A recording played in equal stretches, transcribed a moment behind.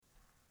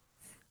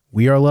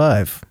We are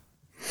live.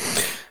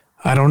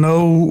 I don't know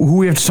who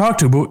we have to talk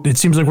to, but it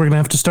seems like we're going to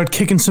have to start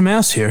kicking some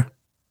ass here.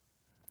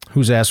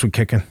 Whose ass we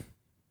kicking?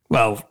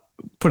 Well,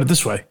 put it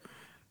this way.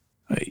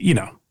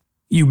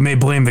 You may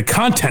blame the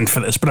content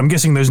for this, but I'm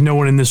guessing there's no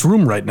one in this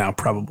room right now,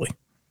 probably.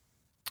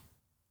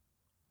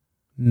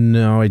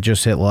 No, I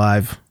just hit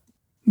live.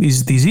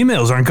 These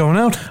emails aren't going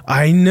out.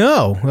 I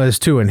know. There's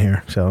two in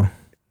here, so.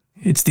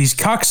 It's these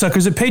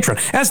cocksuckers at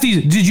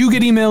Patreon. Did you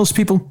get emails,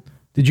 people?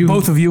 Did you?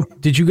 Both of you?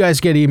 Did you guys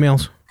get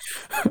emails?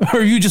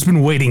 Or you just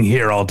been waiting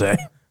here all day?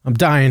 I'm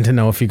dying to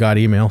know if you got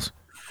emails.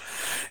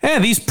 Yeah,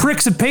 these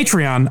pricks at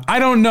Patreon. I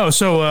don't know.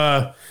 So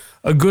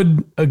a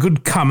good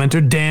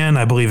commenter, Dan,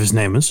 I believe his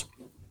name is,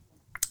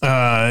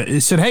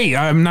 said, "Hey,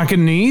 I'm not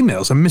getting any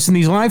emails. I'm missing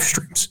these live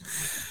streams."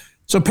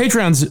 So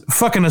Patreon's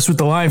fucking us with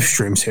the live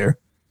streams here,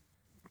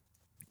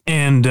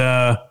 and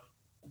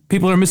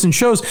people are missing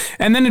shows,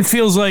 and then it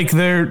feels like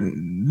they're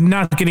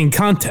not getting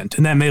content,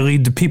 and that may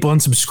lead to people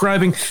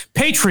unsubscribing.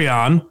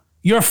 Patreon,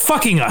 you're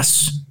fucking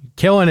us.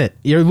 Killing it.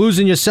 You're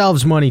losing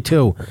yourselves money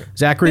too.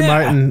 Zach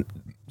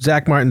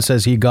Martin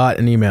says he got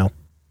an email.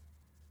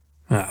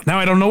 Now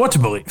I don't know what to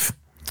believe.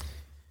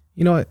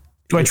 You know what?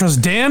 Do I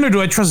trust Dan or do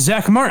I trust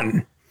Zach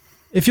Martin?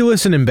 If you're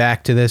listening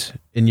back to this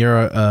and you're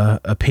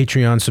a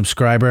Patreon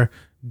subscriber,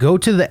 go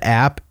to the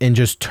app and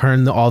just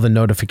turn all the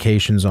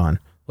notifications on.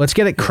 Let's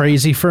get it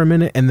crazy for a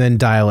minute and then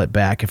dial it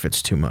back if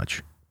it's too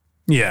much.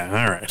 Yeah,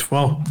 all right.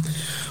 Well,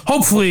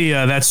 hopefully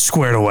that's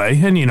squared away.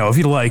 And,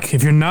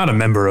 if you're not a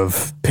member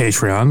of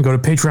Patreon, go to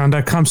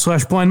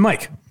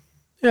patreon.com/blindmike.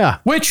 Yeah.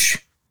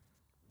 Which,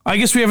 I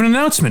guess we have an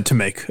announcement to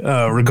make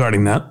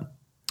regarding that.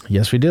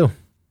 Yes, we do.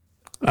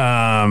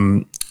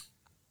 Why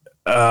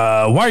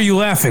Are You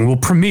Laughing will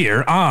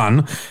premiere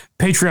on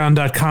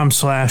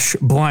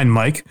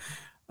patreon.com/blindmike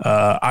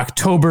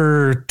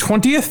October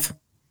 20th.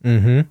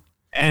 Mm-hmm.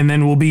 And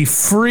then we'll be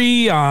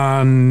free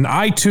on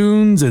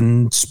iTunes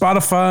and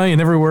Spotify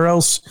and everywhere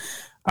else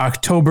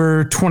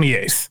October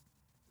 28th.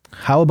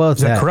 How about that?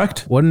 Is that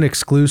correct? What an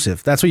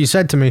exclusive. That's what you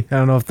said to me. I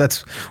don't know if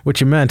that's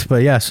what you meant,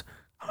 but yes.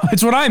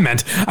 It's what I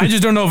meant. I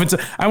just don't know if it's...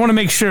 I want to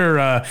make sure...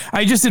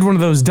 I just did one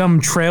of those dumb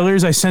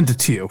trailers. I sent it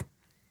to you.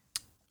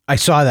 I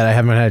saw that. I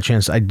haven't had a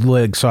chance. I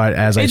saw it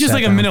as I It's just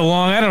like a minute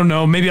long. I don't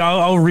know. Maybe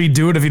I'll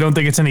redo it if you don't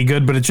think it's any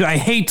good, but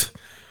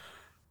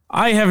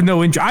I have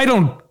no interest.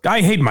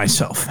 I hate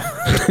myself.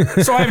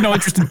 So I have no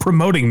interest in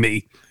promoting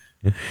me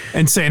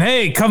and saying,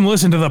 "Hey, come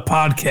listen to the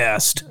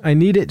podcast." I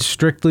need it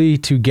strictly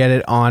to get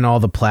it on all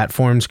the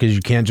platforms because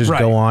you can't just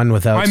go on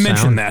without sound. I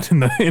mentioned that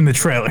in the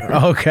trailer.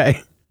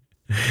 Okay.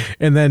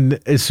 And then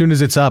as soon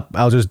as it's up,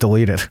 I'll just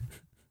delete it.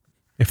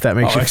 If that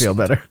makes you feel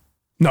better.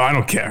 No, I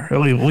don't care.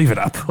 Leave it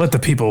up. Let the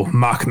people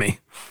mock me.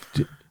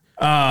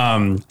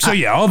 So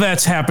yeah, all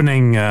that's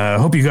happening.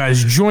 Hope you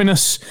guys join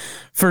us.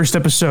 First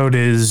episode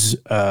is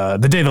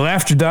The Day the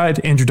Laughter Died,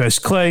 Andrew Dice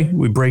Clay.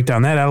 We break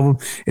down that album.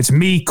 It's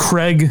me,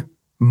 Craig,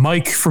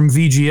 Mike from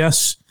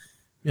VGS,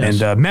 and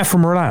Matt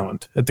from Rhode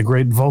Island at the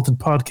Great Vaulted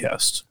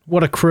Podcast.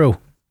 What a crew.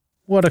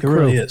 What a crew. It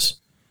really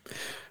is.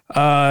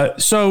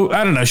 So,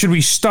 I don't know. Should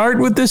we start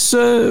with this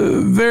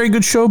very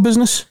good show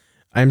business?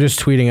 I'm just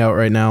tweeting out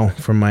right now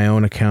from my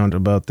own account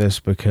about this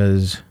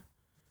because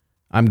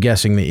I'm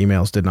guessing the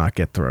emails did not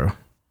get through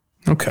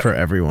for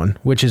everyone,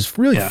 which is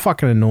really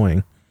fucking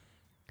annoying.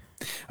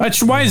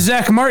 Why is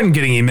Zach Martin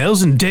getting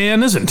emails and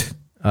Dan isn't?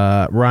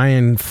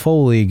 Ryan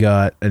Foley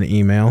got an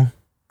email.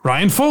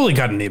 What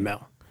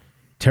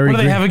do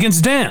they have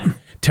against Dan?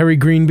 Terry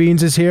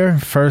Greenbeans is here.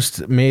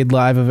 First made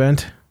live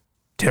event.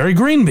 Terry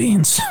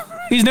Greenbeans.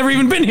 He's never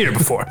even been here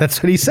before.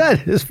 That's what he said.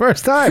 His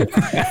first time.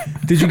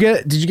 Did you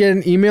get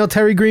an email,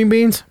 Terry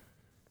Greenbeans?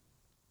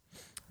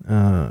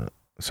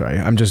 Sorry,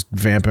 I'm just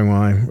vamping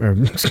or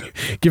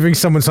giving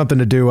someone something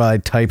to do while I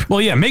type.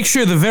 Well, yeah, make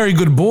sure the very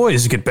good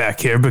boys get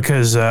back here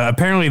because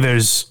apparently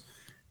there's,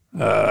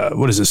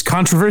 what is this,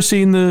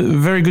 controversy in the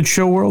very good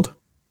show world?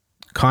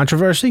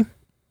 Controversy?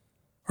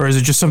 Or is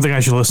it just something I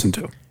should listen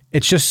to?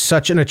 It's just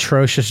such an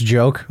atrocious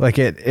joke. Like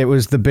it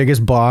was the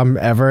biggest bomb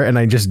ever, and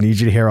I just need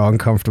you to hear how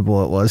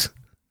uncomfortable it was.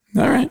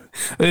 All right.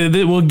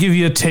 We'll give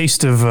you a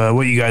taste of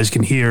what you guys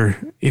can hear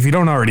if you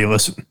don't already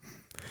listen,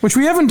 which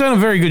we haven't done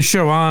a very good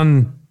show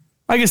on.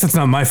 I guess that's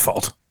not my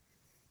fault.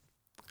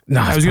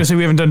 No, I was going to say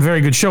we haven't done a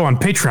very good show on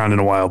Patreon in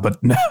a while, but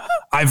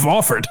I've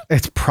offered.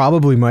 It's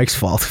probably Mike's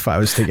fault if I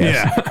was to guess.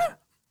 Yeah.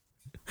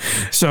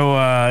 So,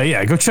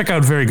 go check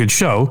out Very Good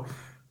Show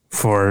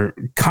for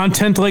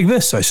content like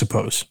this, I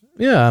suppose.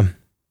 Yeah.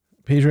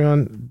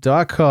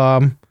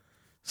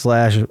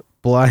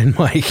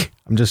 Patreon.com/blindmike.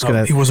 I'm just going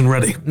to... He wasn't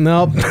ready.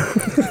 Nope.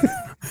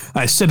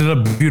 I set it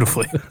up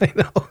beautifully. I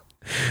know.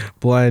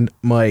 Blind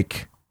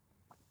Mike.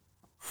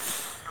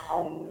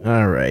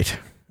 All right.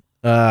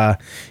 So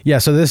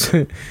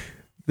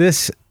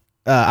this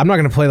I'm not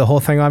going to play the whole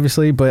thing,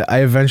 obviously, but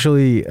I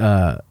eventually,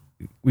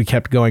 we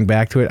kept going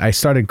back to it. I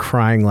started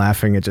crying,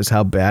 laughing at just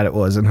how bad it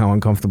was and how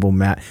uncomfortable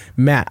Matt,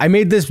 I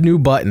made this new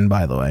button,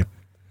 by the way,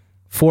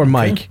 for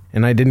Mike,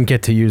 and I didn't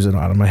get to use it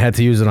on him. I had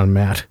to use it on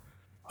Matt.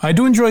 I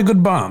do enjoy a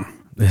good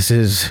bomb. This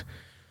is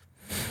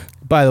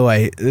By the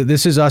way,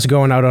 this is us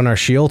going out on our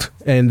shield,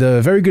 and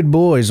the very good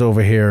boys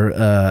over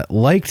here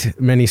liked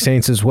Many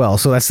Saints as well.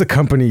 So that's the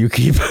company you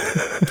keep.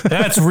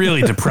 That's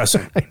really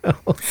depressing. I know.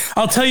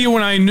 I'll tell you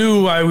when I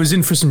knew I was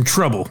in for some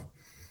trouble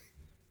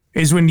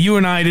is when you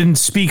and I didn't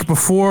speak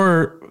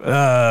before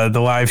the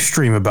live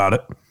stream about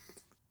it.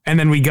 And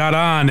then we got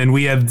on and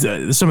we had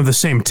some of the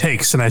same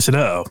takes. And I said,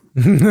 oh.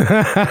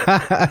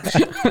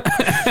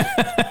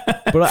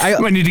 But I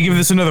might need to give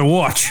this another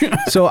watch.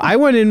 So I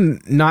went in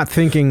not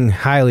thinking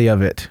highly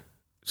of it.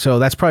 So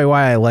that's probably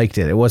why I liked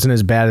it. It wasn't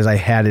as bad as I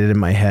had it in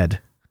my head.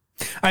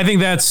 I think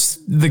that's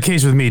the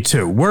case with me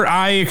too. Where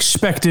I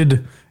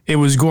expected it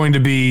was going to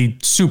be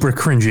super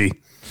cringy.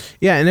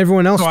 Yeah, and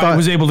everyone else thought I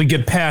was able to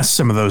get past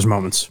some of those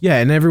moments. Yeah,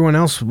 and everyone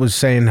else was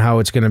saying how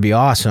it's going to be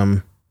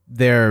awesome.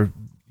 They're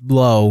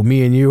low.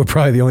 Me and you are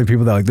probably the only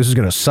people that are like, this is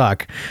going to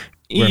suck.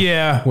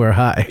 We're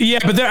high. Yeah,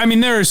 but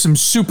there are some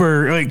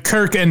super, like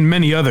Kirk and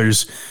many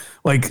others,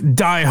 like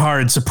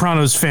diehard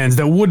Sopranos fans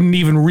that wouldn't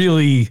even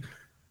really,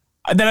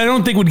 that I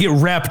don't think would get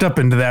wrapped up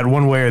into that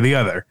one way or the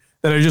other,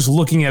 that are just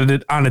looking at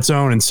it on its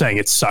own and saying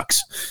it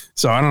sucks.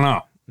 So I don't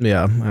know.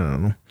 Yeah, I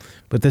don't know.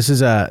 But this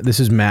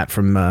is Matt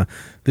from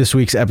this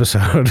week's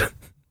episode.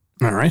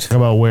 All right.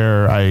 About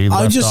where I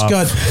left I just off.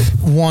 got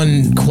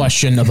one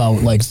question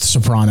about like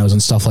Sopranos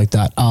and stuff like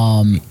that.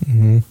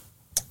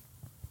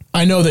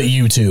 I know that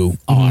you two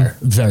are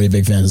very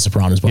big fans of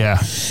Sopranos, but Yeah.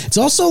 it's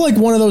also like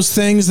one of those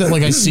things that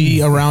like I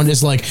see around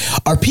is like,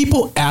 are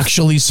people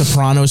actually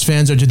Sopranos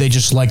fans or do they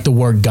just like the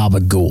word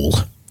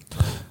gabagool?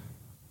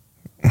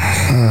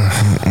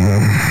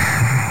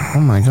 Oh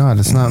my God,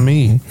 it's not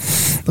me.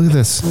 Look at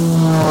this. Damn,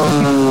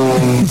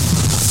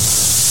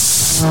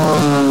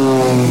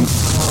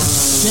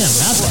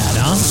 not bad,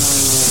 huh?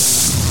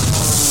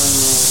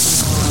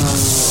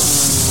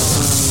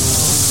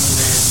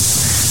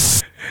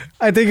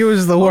 I think it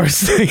was the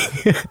worst thing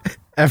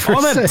ever.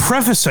 All that said.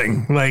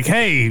 prefacing, like,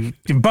 hey,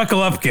 buckle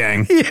up,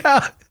 gang.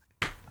 Yeah.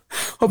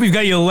 Hope you've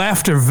got your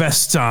laughter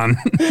vests on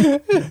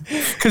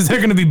because they're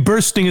going to be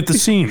bursting at the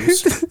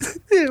seams.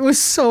 It was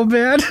so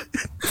bad.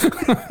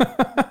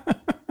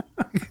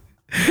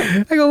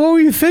 I go, what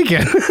were you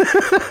thinking?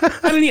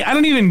 I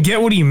don't even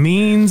get what he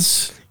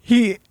means.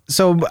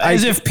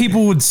 As if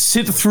people would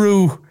sit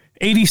through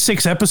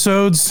 86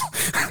 episodes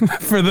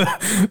for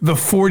the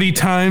 40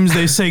 times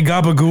they say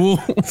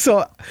gabagool.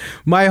 So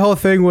my whole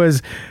thing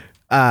was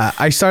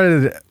we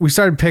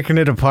started picking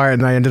it apart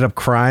and I ended up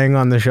crying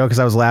on the show because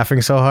I was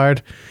laughing so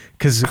hard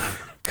because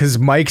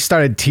Mike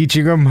started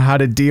teaching him how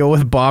to deal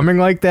with bombing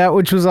like that,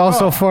 which was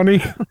also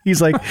funny.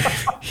 He's like,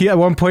 at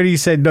one point he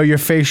said, no, your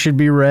face should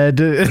be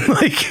red and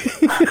like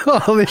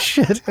all this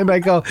shit. And I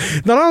go,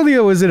 not only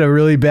was it a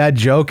really bad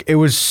joke, it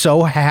was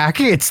so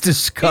hacky. It's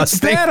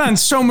disgusting. It's bad on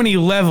so many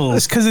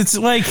levels because it's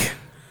like,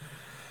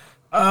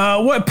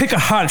 pick a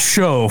hot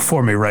show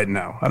for me right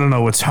now. I don't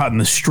know what's hot in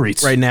the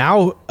streets Right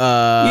now,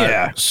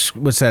 yeah.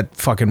 What's that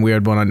fucking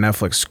weird one on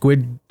Netflix?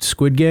 Squid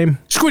Game?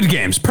 Squid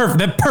Games.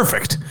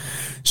 Perfect.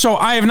 So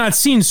I have not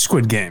seen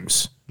Squid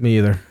Games. Me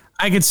either.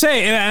 I could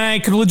say, and I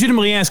could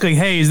legitimately ask, like,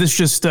 hey, is this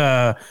just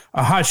a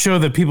hot show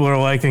that people are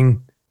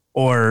liking?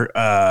 Or,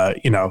 are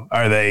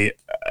they,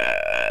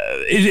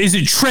 is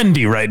it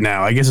trendy right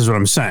now? I guess is what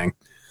I'm saying.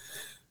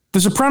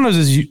 The Sopranos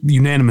is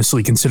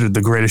unanimously considered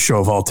the greatest show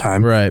of all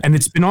time. Right. And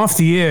it's been off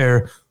the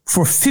air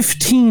for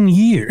 15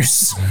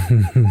 years.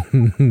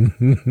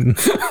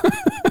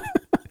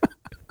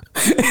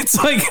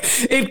 It's like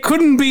it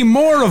couldn't be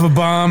more of a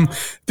bomb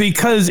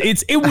because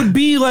it would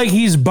be like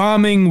he's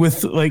bombing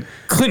with like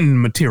Clinton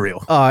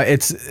material.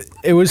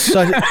 It was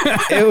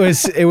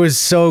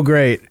so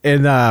great.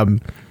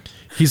 And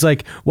he's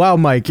like, wow,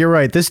 Mike, you're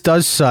right. This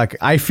does suck.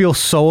 I feel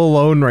so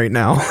alone right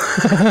now.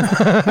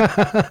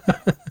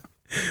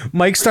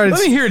 Mike started.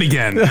 Let me hear it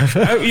again.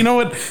 You know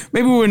what?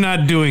 Maybe we're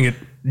not doing it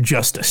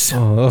justice.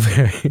 Oh,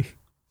 okay.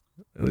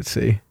 Let's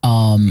see.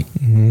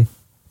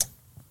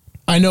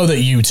 I know that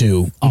you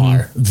two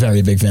are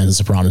very big fans of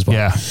Sopranos, but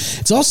Yeah.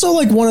 it's also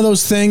like one of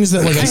those things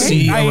that like I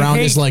see around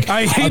is like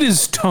I hate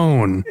his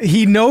tone.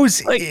 He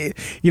knows.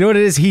 You know what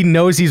it is? He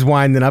knows he's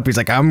winding up. He's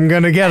like, I'm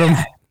gonna get him.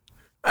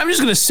 I'm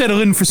just going to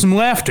settle in for some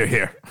laughter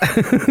here.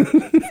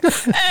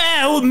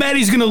 Old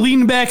Matty's going to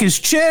lean back his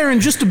chair and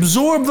just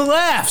absorb the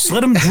laughs.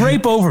 Let him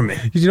drape over me.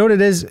 You know what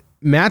it is?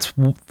 Matt's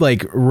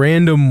like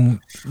random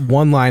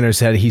one-liners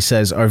that he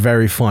says are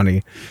very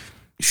funny.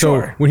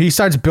 Sure. So when he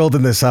starts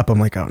building this up,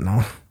 I'm like, oh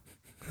no.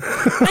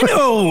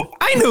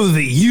 I know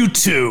that you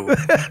two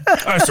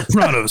are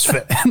Sopranos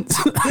fans.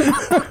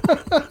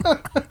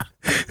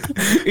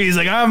 He's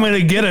like, I'm going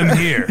to get him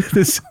here.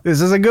 This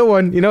is a good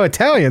one. You know,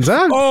 Italians,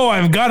 huh? Oh,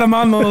 I've got him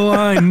on the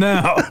line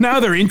now. Now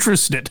they're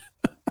interested.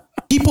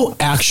 people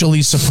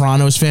actually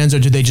Sopranos fans or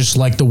do they just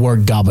like the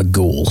word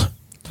gabagool?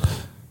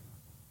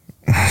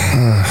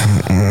 Oh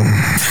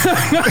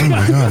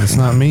my God, it's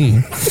not me.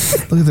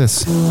 Look at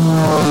this. Damn,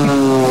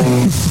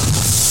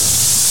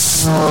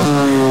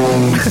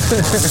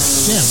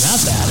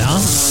 not bad, huh?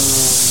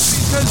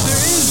 Because there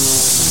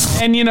is,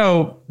 and you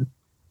know,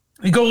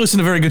 You go listen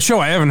to Very Good Show.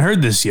 I haven't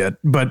heard this yet,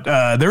 but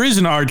there is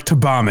an art to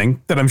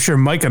bombing that I'm sure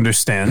Mike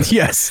understands.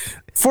 Yes.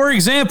 For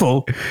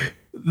example,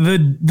 the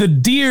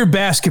deer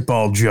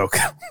basketball joke.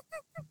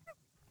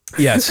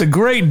 Yes. The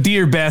great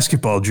deer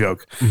basketball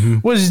joke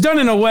was done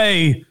in a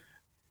way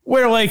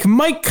where, like,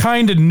 Mike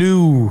kind of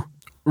knew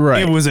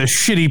it was a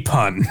shitty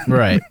pun.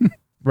 Right.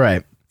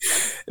 Right.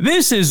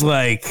 This is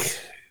like,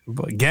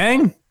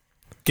 gang,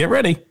 get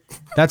ready.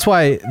 That's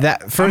why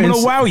I'm going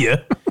to wow you.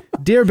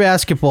 Deer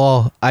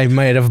basketball, I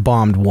might have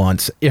bombed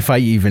once, if I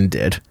even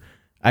did.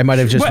 I might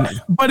have just...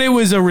 But it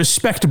was a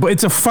respectable...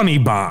 It's a funny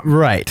bomb.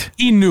 Right.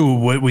 He knew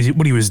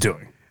what he was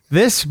doing.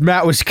 This,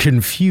 Matt was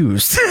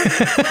confused.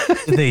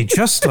 They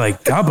just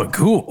like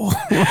gabagool.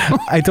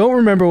 I don't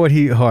remember what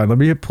he... Hold on, let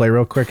me hit play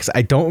real quick, because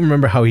I don't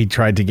remember how he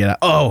tried to get out.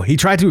 Oh, he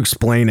tried to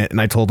explain it, and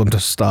I told him to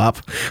stop.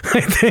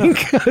 I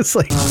think. I was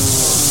like...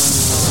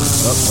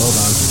 Oh, hold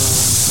on.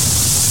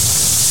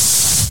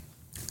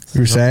 You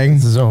were saying?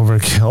 This is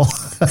overkill.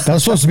 That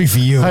was supposed to be for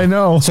you. I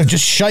know. So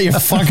just shut your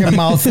fucking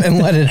mouth and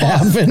let it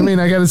happen. I mean,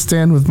 I got to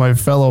stand with my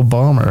fellow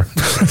bomber.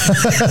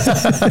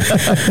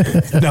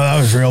 No, that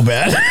was real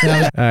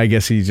bad. I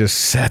guess he just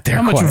sat there.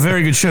 How much of a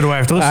Very Good Show do I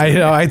have to listen I to?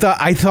 know.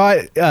 I thought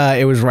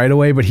it was right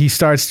away, but he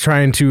starts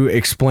trying to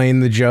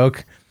explain the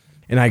joke,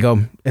 and I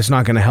go, "It's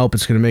not going to help.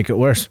 It's going to make it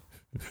worse."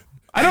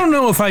 I don't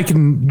know if I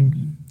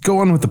can go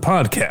on with the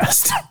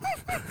podcast.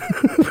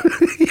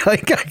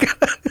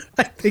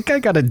 I think I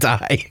gotta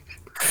die.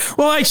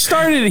 Well, I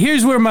started.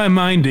 Here's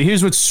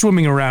what's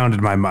swimming around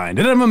in my mind,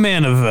 and I'm a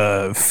man of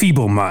a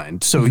feeble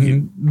mind, so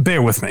you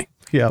bear with me.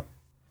 Yep.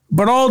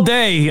 But all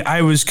day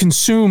I was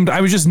consumed.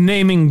 I was just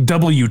naming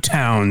W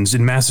towns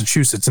in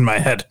Massachusetts in my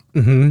head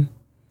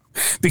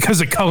because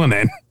of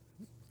Cullinan.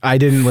 I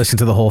didn't listen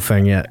to the whole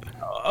thing yet.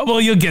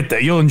 Well, you'll get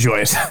there. You'll enjoy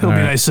it. It'll be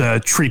a nice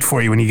treat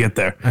for you when you get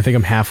there. I think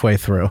I'm halfway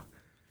through.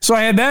 So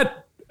I had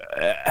that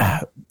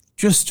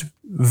just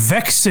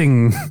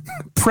vexing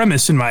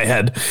premise in my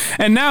head.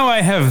 And now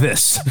I have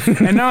this.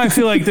 And now I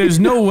feel like there's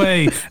no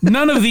way,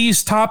 none of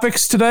these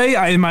topics today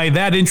am I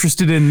that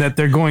interested in that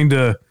they're going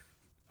to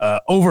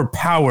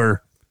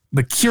overpower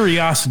the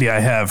curiosity I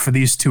have for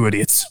these two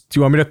idiots. Do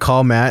you want me to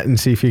call Matt and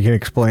see if he can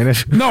explain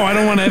it? No, I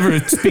don't want to ever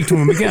speak to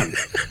him again.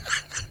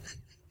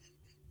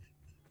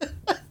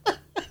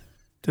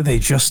 Do they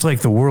just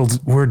like the word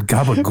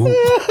gabagool?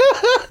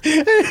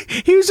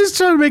 He was just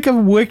trying to make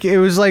it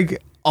was like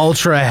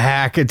ultra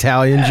hack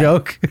Italian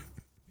joke.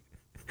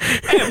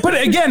 But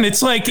again,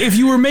 it's like if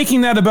you were making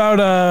that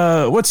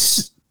about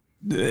what's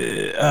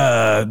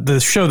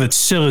the show that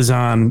Sil is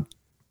on,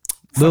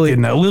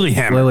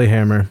 Lilyhammer.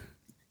 Lilyhammer.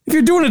 If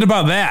you're doing it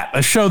about that,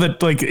 a show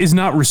that like is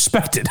not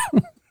respected,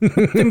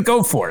 then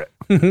go for it.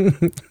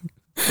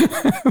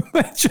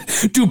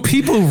 Do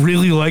people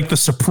really like The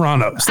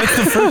Sopranos? That's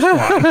the first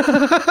one.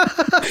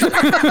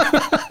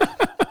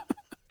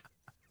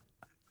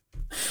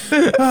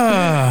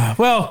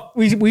 Well,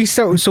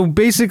 so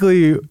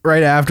basically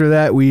right after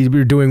that we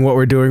were doing what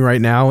we're doing right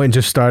now and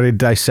just started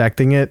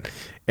dissecting it,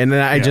 and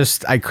then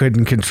I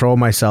couldn't control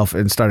myself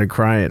and started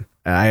crying.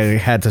 I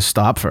had to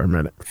stop for a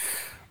minute.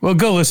 Well,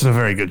 go listen to a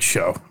Very Good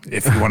Show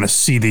if you want to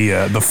see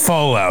the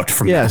fallout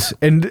from that.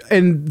 And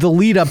the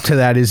lead up to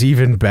that is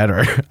even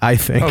better, I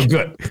think. Oh,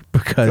 good.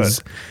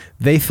 Because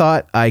they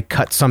thought I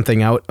cut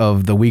something out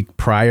of the week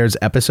prior's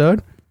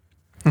episode.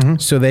 Mm-hmm.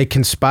 So they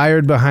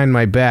conspired behind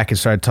my back and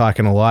started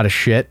talking a lot of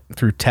shit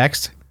through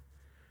text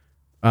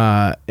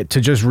to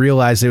just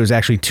realize it was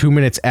actually 2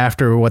 minutes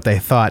after what they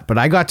thought. But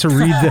I got to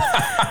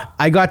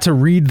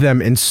read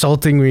them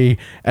insulting me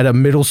at a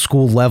middle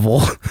school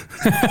level.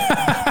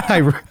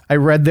 I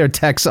read their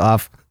texts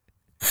off.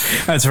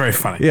 That's very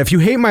funny. Yeah, if you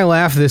hate my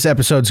laugh, this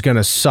episode's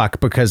gonna suck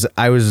because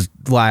I was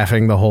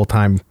laughing the whole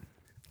time.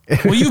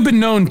 Well, you have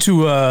been known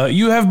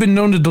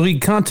to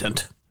delete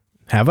content.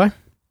 Have I?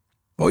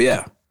 Oh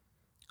yeah.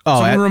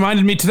 Oh, someone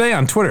reminded me today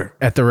on Twitter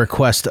at the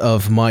request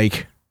of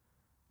Mike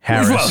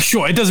Harris. Well,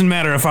 sure. It doesn't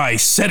matter if I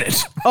said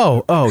it.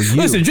 Oh, you.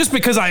 Listen, just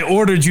because I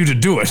ordered you to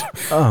do it,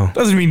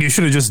 doesn't mean you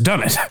should have just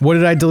done it. What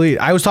did I delete?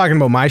 I was talking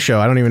about my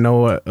show. I don't even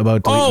know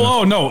about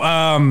deleting.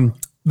 No.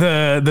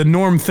 The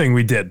Norm thing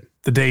we did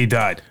the day he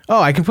died.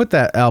 Oh, I can put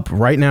that up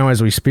right now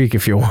as we speak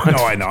if you want.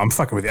 No, I know. I'm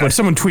fucking with you.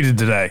 Someone tweeted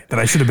today that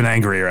I should have been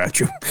angrier at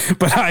you,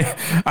 but I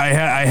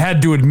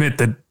had to admit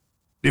that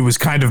it was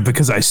kind of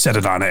because I said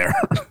it on air.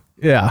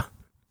 Yeah.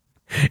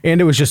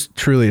 And it was just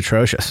truly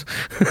atrocious.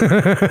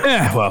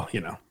 Yeah, well,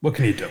 what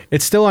can you do?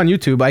 It's still on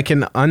YouTube. I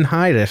can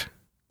unhide it.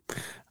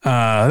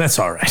 That's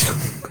all right.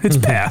 It's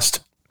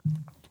past.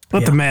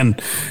 Let the man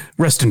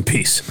rest in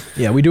peace.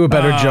 Yeah, we do a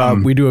better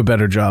job. We do a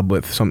better job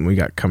with something we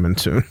got coming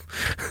soon.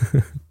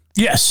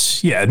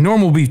 Yes. Yeah.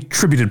 Norm will be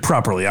tributed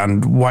properly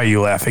on Why Are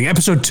You Laughing?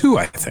 Episode 2,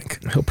 I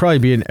think. He'll probably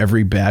be in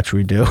every batch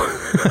we do.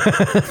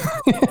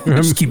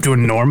 Just keep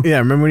doing Norm. Yeah,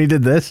 remember when he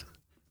did this?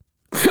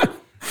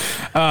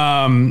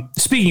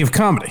 Speaking of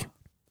comedy,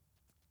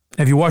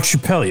 have you watched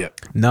Chappelle yet?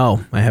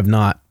 No, I have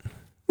not.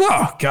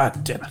 Oh,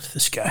 God damn it,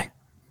 this guy.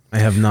 I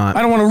have not.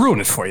 I don't want to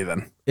ruin it for you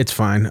then. It's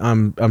fine.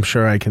 I'm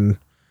sure I can.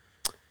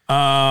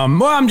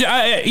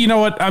 Well, you know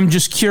what? I'm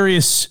just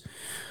curious.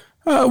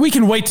 We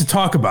can wait to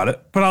talk about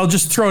it, but I'll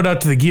just throw it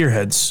out to the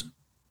gearheads.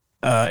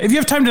 If you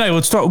have time tonight,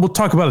 we'll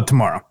talk about it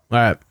tomorrow. All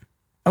right.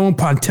 I won't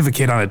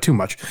pontificate on it too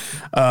much,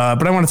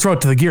 but I want to throw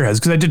it to the gearheads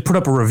because I did put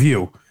up a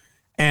review,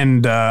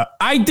 and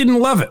I didn't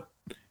love it.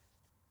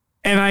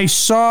 And I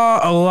saw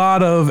a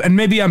lot of, and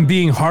maybe I'm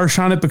being harsh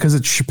on it because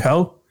it's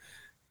Chappelle.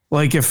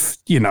 Like if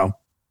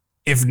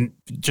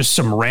just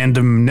some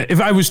random,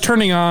 if I was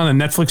turning on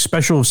a Netflix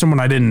special of someone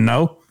I didn't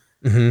know,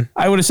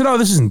 I would have said, "Oh,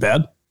 this isn't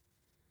bad."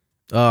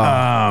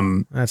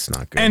 Oh, that's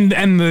not good.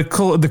 And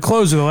the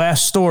close of the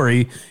last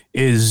story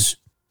is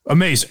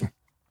amazing.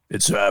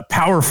 It's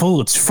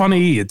powerful. It's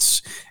funny.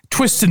 It's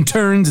twists and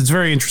turns. It's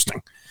very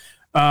interesting.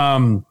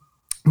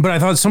 But I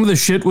thought some of the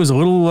shit was a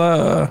little,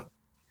 I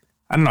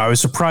don't know. I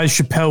was surprised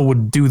Chappelle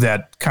would do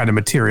that kind of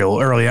material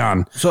early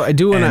on. So I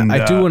do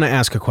want to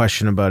ask a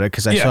question about it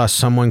because I saw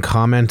someone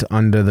comment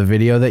under the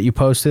video that you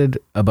posted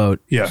about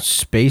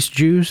space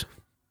Jews.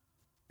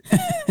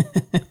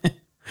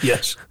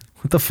 Yes.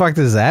 What the fuck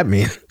does that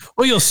mean?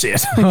 Well, you'll see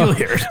it. You'll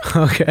hear it.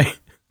 Okay.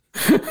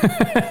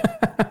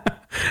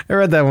 I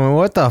read that one.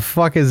 What the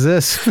fuck is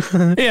this?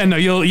 Yeah, no,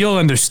 you'll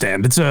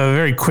understand. It's a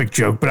very quick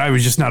joke, but I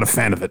was just not a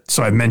fan of it,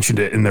 so I mentioned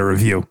it in the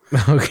review.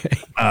 Okay.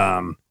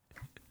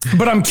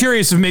 But I'm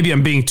curious if maybe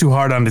I'm being too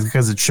hard on it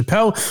because it's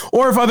Chappelle,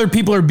 or if other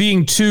people are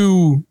being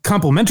too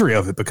complimentary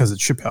of it because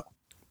it's Chappelle.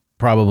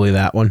 Probably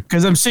that one.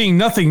 Because I'm seeing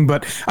nothing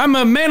but I'm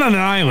a man on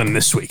an island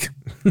this week.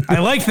 I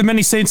like the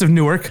Many Saints of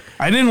Newark.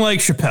 I didn't like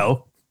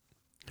Chappelle.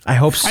 I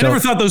hope so. I never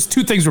thought those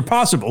two things were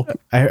possible.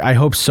 I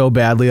hope so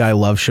badly. I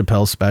love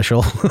Chappelle's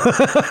special.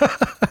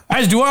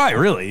 As do I,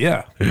 really.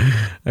 Yeah.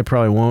 I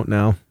probably won't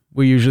now.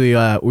 We're usually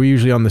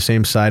on the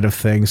same side of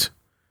things.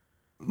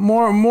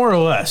 More or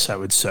less, I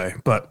would say.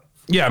 But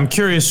yeah, I'm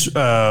curious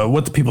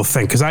what the people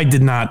think because I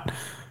did not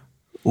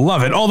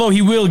love it. Although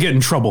he will get in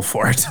trouble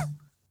for it,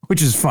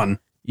 which is fun.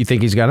 You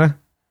think he's gonna?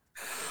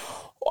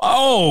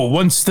 Oh,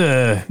 let's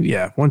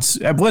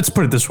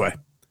put it this way.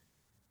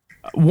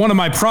 One of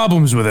my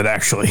problems with it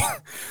actually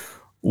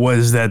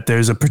was that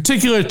there's a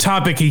particular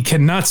topic he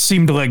cannot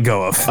seem to let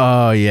go of.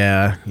 Oh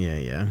yeah.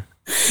 Yeah,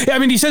 I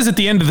mean, he says at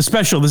the end of the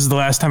special, this is the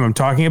last time I'm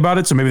talking about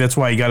it, so maybe that's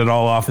why he got it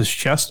all off his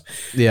chest.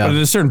 Yeah. But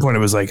at a certain point, it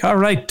was like, all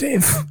right,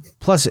 Dave.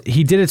 Plus,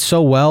 he did it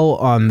so well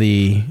on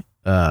the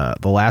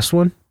last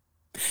one.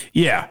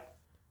 Yeah.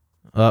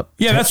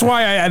 That's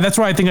why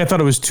I think I thought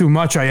it was too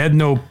much.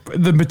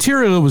 The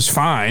material was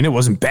fine. It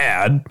wasn't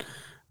bad,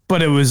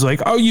 but it was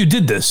like, oh, you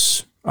did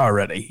this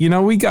already. You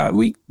know, we got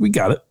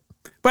it.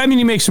 But I mean,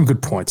 he makes some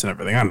good points and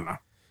everything. I don't know.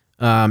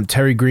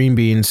 Terry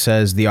Greenbean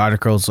says the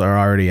articles are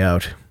already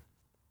out.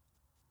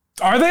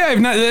 Are they? I've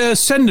not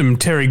send him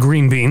Terry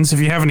Greenbeans if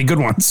you have any good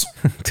ones.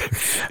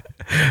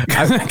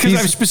 Because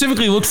I've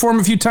specifically looked for him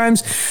a few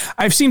times.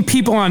 I've seen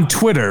people on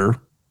Twitter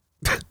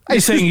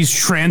saying he's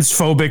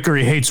transphobic or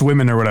he hates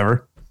women or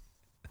whatever,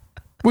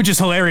 which is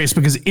hilarious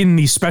because in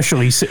the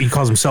special he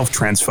calls himself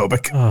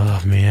transphobic.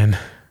 Oh man.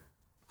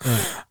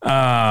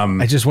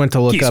 I just went to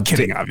look up. He's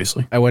kidding,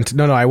 obviously. I went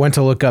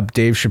to look up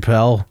Dave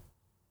Chappelle.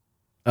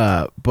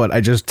 But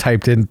I just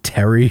typed in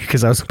Terry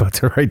because I was about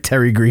to write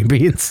Terry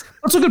Greenbeans.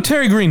 Let's look up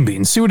Terry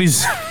Greenbeans. See what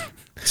he's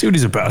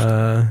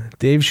about.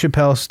 Dave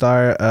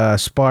Chappelle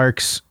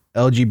sparks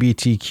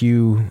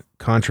LGBTQ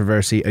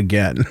controversy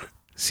again.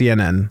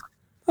 CNN.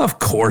 Of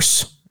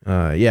course.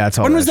 Yeah, it's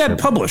all. When was that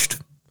published?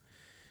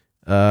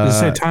 Did it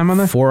say time on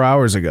there? 4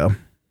 hours ago.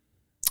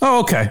 Oh,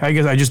 okay. I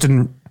guess I just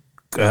didn't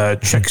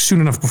check soon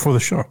enough before the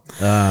show.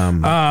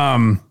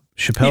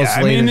 Chappelle's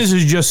I mean, this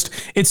is just,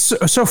 it's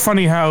so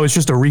funny how it's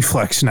just a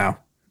reflex now.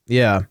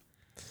 Yeah.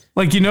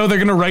 Like, they're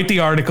going to write the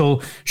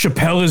article.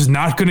 Chappelle is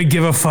not going to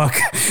give a fuck.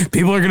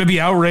 People are going to be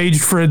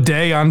outraged for a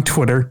day on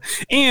Twitter.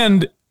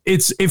 And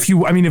if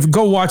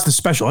go watch the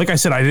special, like I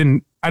said, I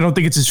don't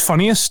think it's his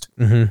funniest,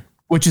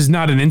 which is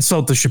not an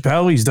insult to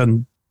Chappelle. He's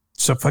done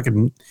so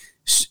fucking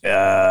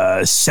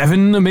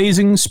 7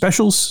 amazing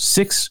specials,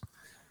 6,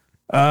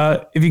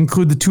 if you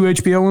include the 2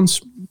 HBO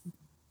ones.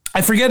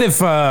 I forget if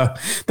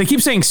they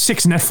keep saying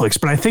 6 Netflix,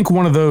 but I think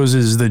one of those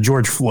is the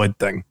George Floyd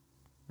thing.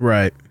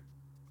 Right.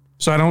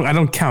 So I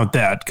don't count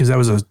that because that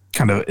was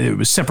it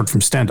was separate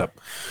from stand up.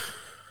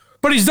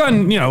 But he's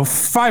done,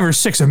 5 or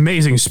 6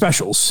 amazing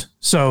specials.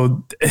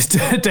 So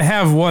to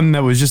have one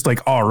that was just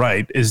like, all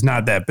right, is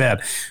not that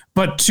bad.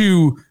 But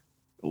to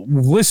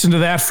listen to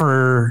that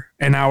for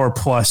an hour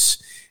plus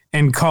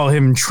and call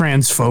him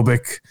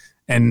transphobic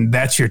and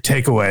that's your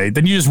takeaway,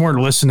 then you just weren't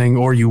listening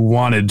or you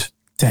wanted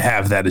to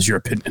have that as your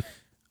opinion.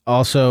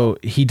 Also,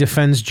 he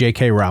defends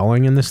J.K.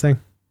 Rowling in this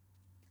thing.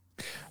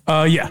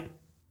 Yeah,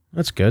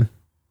 that's good.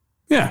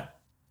 Yeah,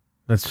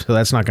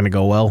 that's not going to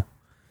go well.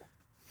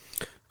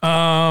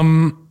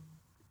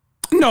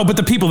 No, but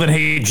the people that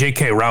hate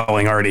J.K.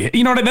 Rowling already,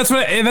 that's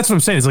what I'm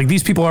saying. It's like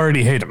these people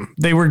already hate him.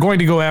 They were going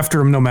to go after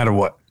him no matter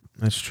what.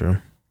 That's true.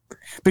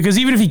 Because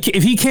even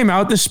if he came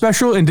out this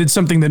special and did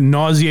something that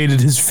nauseated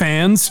his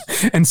fans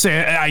and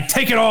say, I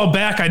take it all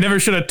back, I never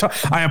should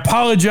have, I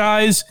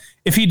apologize.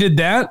 If he did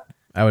that,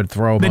 I would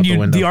throw him out the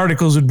window. The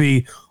articles would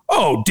be,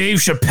 oh, Dave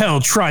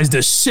Chappelle tries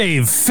to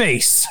save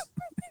face.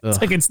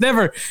 It's like it's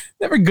never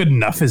good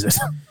enough, is it?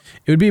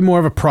 It would be more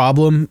of a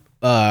problem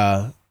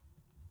for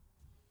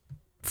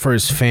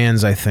his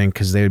fans, I think,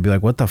 because they would be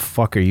like, "What the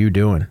fuck are you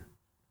doing?"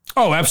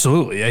 Oh,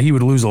 absolutely. Yeah, he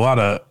would lose a lot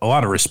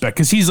of respect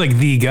because he's like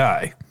the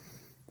guy.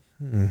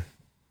 Yeah,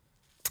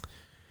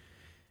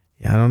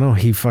 I don't know.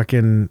 He's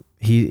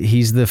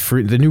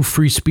the new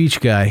free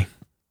speech guy.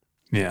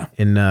 Yeah.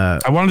 And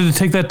I wanted to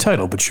take that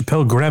title, but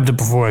Chappelle grabbed it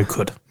before I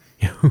could.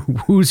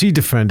 Who's he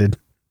defended?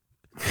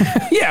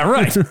 Yeah,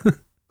 right.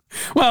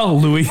 Well,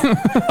 Louis,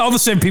 all the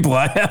same people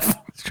I have.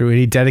 It's true.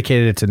 He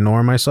dedicated it to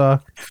Norm, I saw.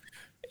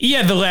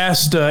 Yeah, the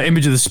last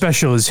image of the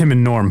special is him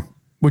and Norm,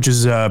 which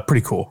is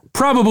pretty cool.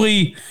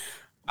 Probably,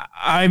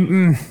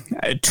 I'm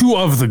two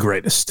of the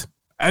greatest.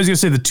 I was going to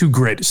say the two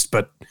greatest,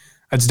 but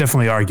that's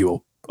definitely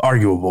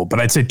arguable. But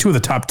I'd say two of the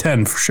top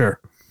 10 for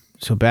sure.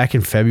 So back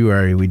in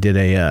February, we did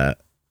a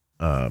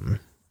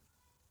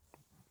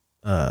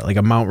like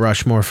a Mount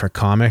Rushmore for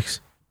comics.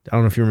 I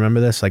don't know if you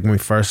remember this, like when we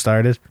first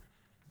started.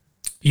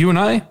 You and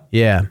I?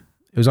 Yeah.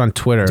 It was on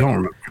Twitter. I don't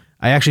remember.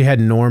 I actually had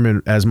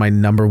Norman as my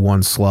number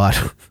one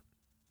slot.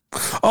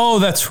 Oh,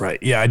 that's right.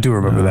 Yeah, I do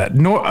remember that.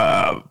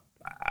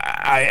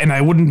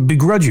 I wouldn't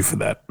begrudge you for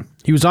that.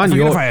 He was on I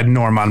forget if I had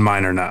Norm on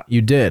mine or not.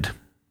 You did.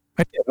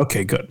 I did.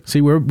 Okay, good.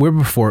 See, we're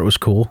before it was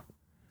cool.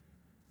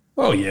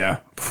 Oh, yeah.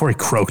 Before he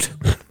croaked.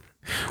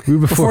 We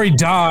were Before he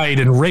died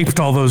and raped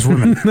all those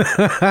women. Where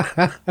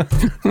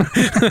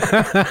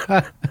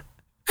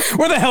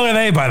the hell are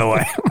they, by the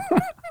way?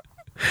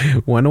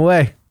 Went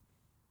away.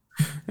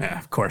 Yeah,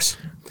 of course.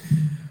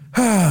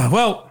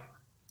 Well,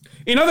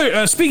 in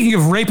other speaking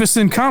of rapists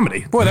in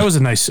comedy, boy, that was a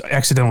nice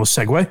accidental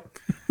segue.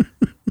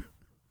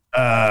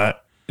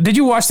 Did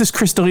you watch this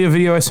Chris D'Elia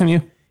video I sent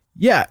you?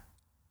 Yeah.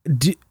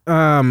 Did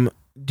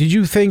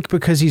you think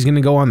because he's going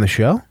to go on the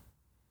show?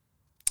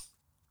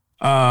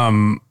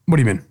 What do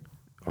you mean?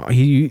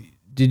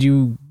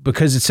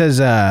 Because it says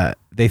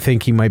they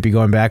think he might be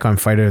going back on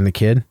Fighter and the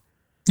Kid?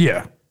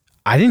 Yeah.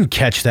 I didn't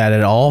catch that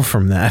at all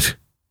from that.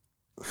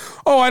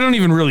 Oh, I don't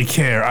even really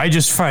care. I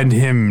just find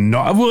him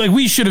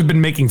we should have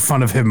been making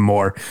fun of him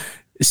more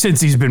since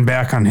he's been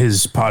back on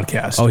his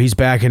podcast. Oh, he's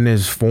back in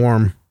his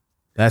form.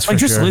 That's for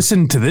just sure.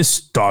 listen to this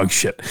dog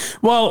shit.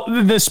 Well,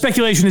 the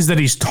speculation is that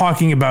he's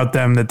talking about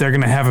them, that they're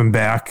going to have him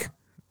back.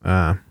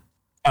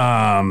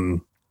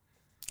 And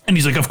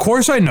he's like, of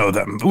course I know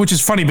them, which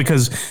is funny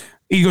because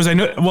he goes, I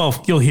know,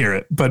 well, you'll hear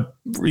it, but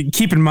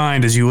keep in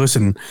mind as you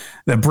listen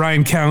that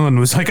Brian Callen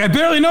was like, I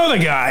barely know the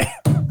guy.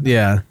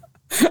 Yeah.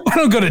 I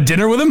don't go to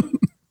dinner with him.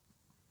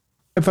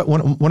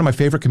 One of my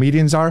favorite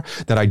comedians are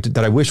that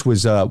I wish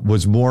was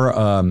more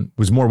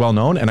well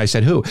known. And I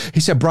said, who?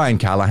 He said, Brian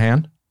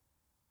Callahan.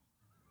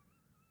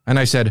 And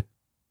I said,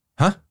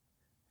 huh?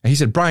 And he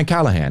said, Brian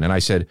Callahan. And I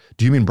said,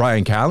 do you mean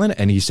Brian Callen?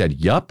 And he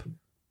said, yup.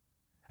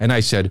 And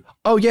I said,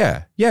 oh,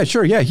 yeah,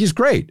 sure. Yeah, he's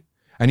great.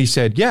 And he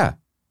said, yeah.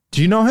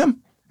 Do you know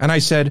him? And I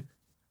said,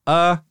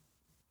 yeah,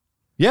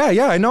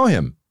 I know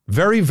him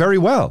very, very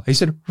well. He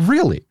said,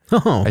 really?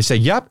 Oh. I said,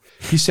 yep.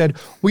 He said,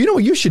 well, you know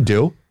what you should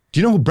do? Do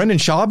you know who Brendan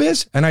Schaub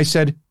is? And I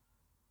said,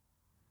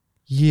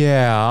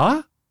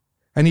 yeah.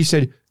 And he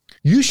said,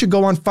 you should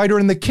go on Fighter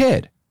and the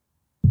Kid.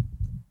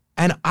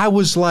 And I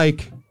was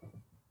like,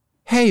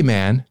 hey,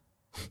 man,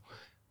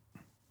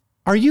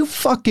 are you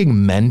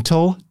fucking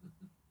mental?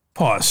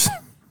 Pause.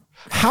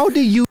 How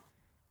do you?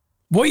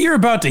 What you're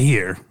about to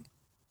hear,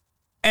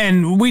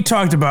 and we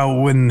talked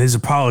about when his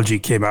apology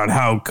came out,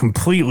 how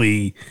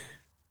completely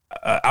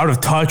out of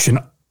touch and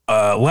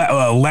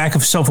lack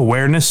of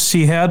self-awareness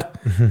he had.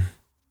 Mm-hmm.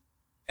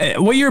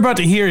 What you're about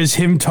to hear is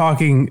him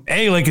talking,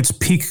 A, like it's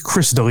peak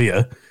Chris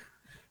D'Elia,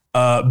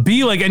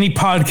 B, like any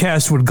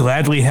podcast would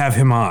gladly have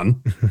him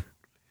on,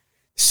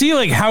 C,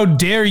 like how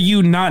dare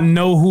you not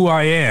know who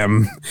I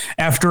am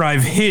after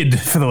I've hid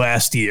for the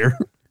last year.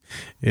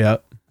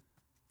 Yep.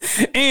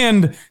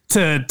 And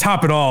to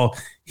top it all,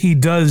 he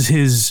does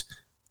his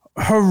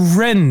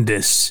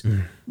horrendous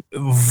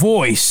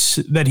voice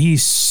that he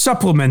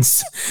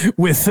supplements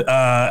with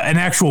an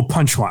actual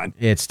punchline.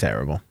 It's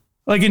terrible.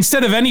 Like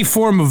instead of any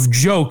form of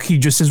joke, he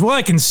just says, well,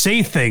 I can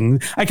say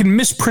things. I can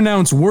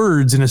mispronounce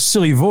words in a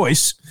silly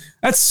voice.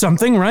 That's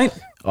something, right?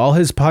 All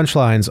his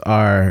punchlines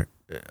are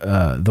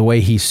the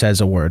way he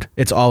says a word.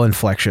 It's all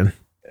inflection.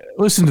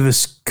 Listen to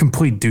this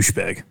complete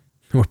douchebag.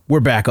 We're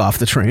back off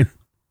the train.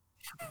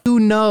 You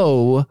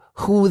know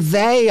who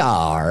they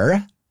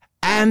are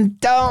and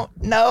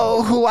don't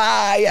know who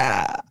I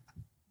am.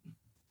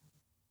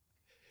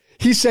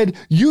 He said,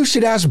 you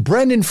should ask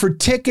Brendan for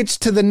tickets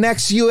to the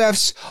next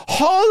UFC.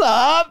 Hold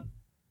up.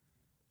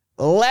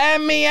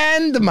 Let me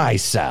end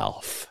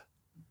myself.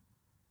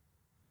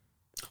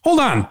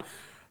 Hold on.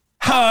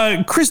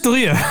 Chris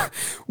D'Elia,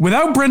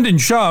 without Brendan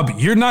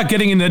Schaub, you're not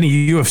getting into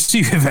any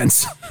UFC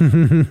events.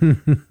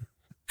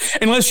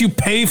 Unless you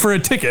pay for a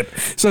ticket.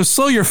 So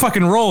slow your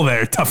fucking roll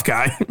there, tough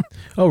guy.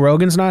 Oh,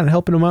 Rogan's not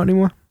helping him out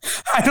anymore?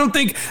 I don't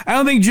think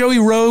Joey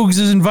Rogues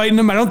is inviting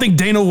him. I don't think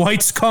Dana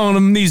White's calling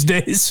him these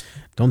days.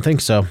 Don't think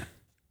so.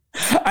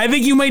 I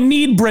think you might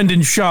need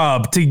Brendan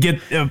Schaub to get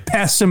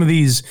past some of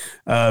these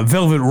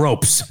velvet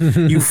ropes.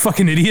 You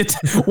fucking idiot.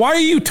 Why are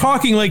you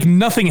talking like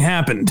nothing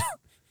happened?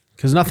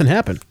 Because nothing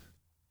happened.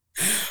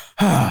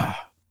 Well,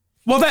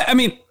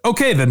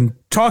 okay, then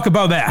talk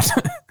about that.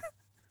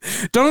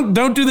 Don't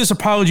do this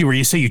apology where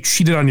you say you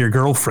cheated on your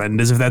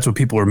girlfriend as if that's what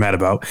people are mad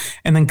about,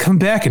 and then come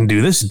back and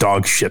do this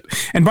dog shit.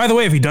 And by the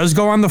way, if he does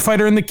go on The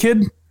Fighter and the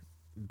Kid,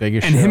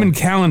 biggest and show. him and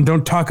Callan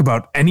don't talk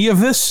about any of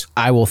this,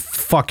 I will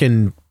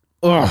fucking...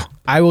 Ugh,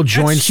 I will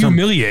join that's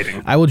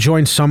humiliating. I will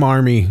join some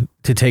army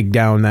to take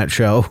down that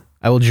show.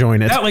 I will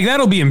join it.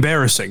 That'll be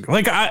embarrassing.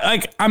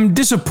 I'm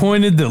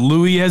disappointed that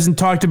Louis hasn't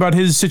talked about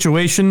his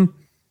situation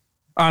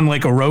on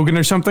like a Rogan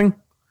or something.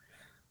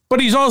 But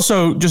he's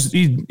also just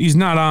he's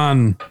not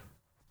on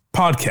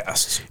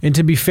podcasts. And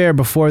to be fair,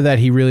 before that,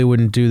 he really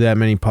wouldn't do that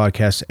many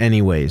podcasts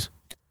anyways.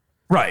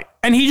 Right.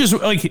 And he just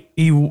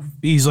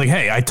he's like,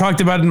 hey, I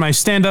talked about it in my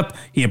stand-up.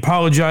 He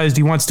apologized.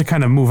 He wants to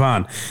kind of move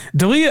on.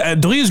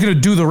 D'Elia's going to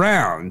do the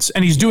rounds,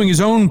 and he's doing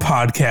his own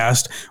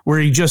podcast where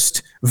he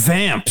just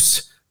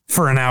vamps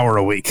for an hour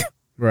a week.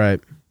 Right.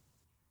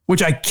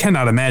 Which I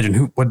cannot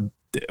imagine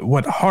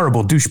what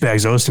horrible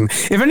douchebags are listening.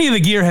 If any of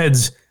the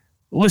gearheads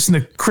listen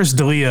to Chris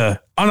D'Elia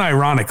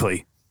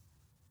unironically,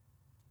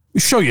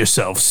 show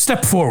yourself.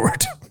 Step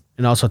forward.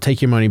 And also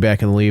take your money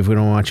back and leave. We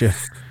don't want you.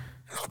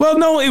 Well,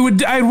 no,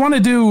 I'd want to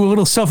do a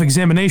little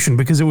self-examination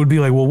because it would be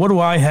like, well, what do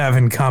I have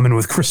in common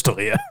with Chris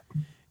D'Elia?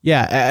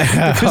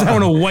 Yeah. Because I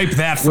want to wipe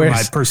that from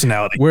my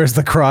personality. Where's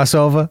the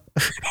crossover?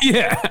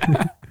 Yeah.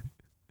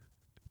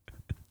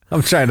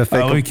 I'm trying to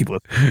think. Let me keep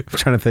listening. I'm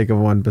trying to think of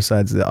one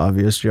besides the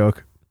obvious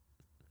joke.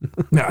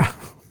 Nah.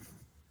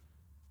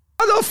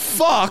 How the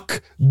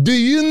fuck do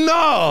you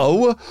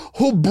know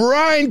who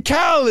Brian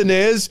Callen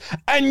is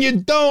and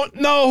you don't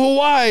know who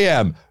I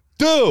am?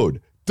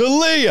 Dude,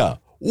 D'Elia,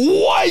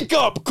 wake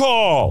up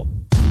call.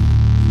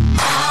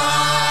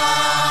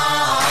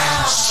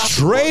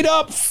 Straight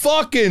up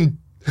fucking.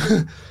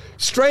 What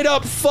was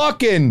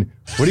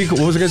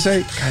I gonna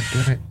say? God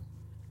damn it.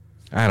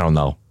 I don't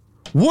know.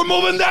 We're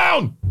moving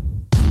down.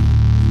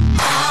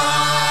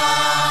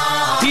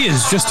 He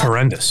is just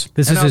horrendous.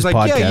 This is his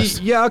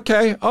podcast. Yeah,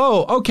 okay.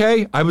 Oh,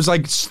 okay. I was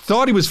like,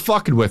 thought he was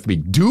fucking with me.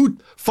 Do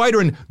fighter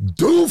and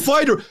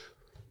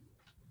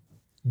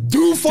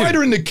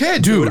the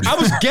Kid, dude. I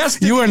was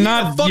guessing. You're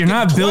not Bill Burr.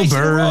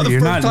 You're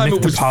not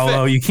Nick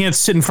DiPaolo. You can't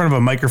sit in front of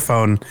a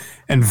microphone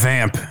and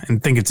vamp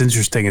and think it's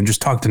interesting and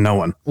just talk to no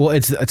one. Well,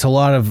 it's a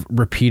lot of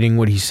repeating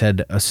what he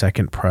said a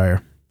second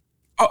prior.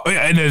 Oh, but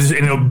in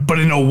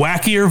a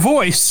wackier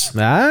voice.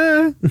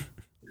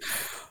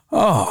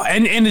 Oh,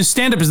 and his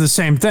stand-up is the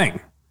same thing.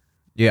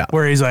 Yeah.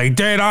 Where he's like,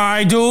 did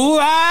I do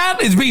that?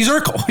 He's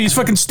Urkel. He's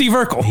fucking Steve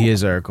Urkel. He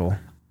is Urkel.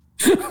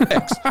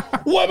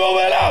 We're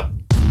moving up.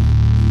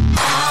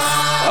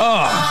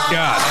 Oh,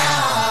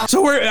 God.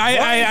 So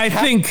I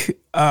think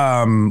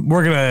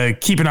we're going to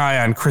keep an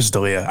eye on Chris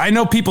D'Elia. I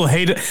know people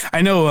hate it.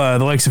 I know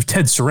the likes of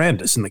Ted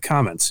Sarandis in the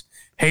comments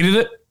hated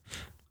it.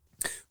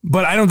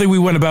 But I don't think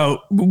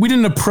we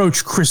didn't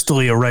approach Chris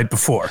D'Elia right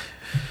before.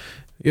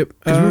 Yep.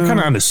 Because we were kind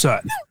of on his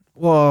side.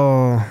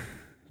 Well,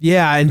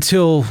 yeah,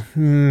 until,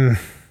 we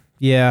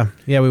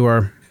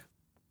were.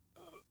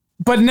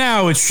 But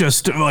now it's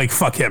just like,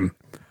 fuck him.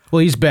 Well,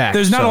 he's back.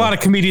 There's not a lot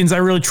of comedians I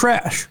really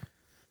trash.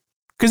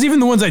 Because even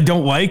the ones I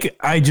don't like,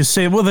 I just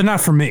say, well, they're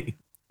not for me.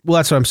 Well,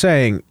 that's what I'm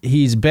saying.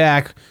 He's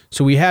back,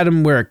 so we had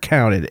him where it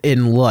counted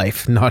in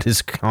life, not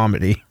his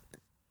comedy.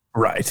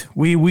 Right.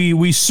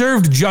 We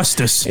served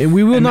justice, and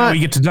we will not. Now we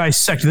get to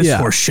dissect this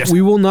horse shit.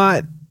 We will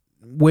not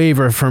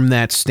waver from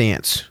that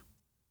stance.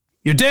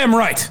 You're damn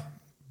right.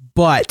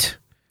 But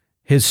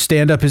his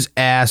stand-up is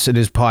ass, and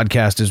his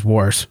podcast is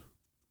worse.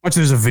 Watch,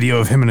 there's a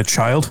video of him and a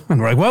child, and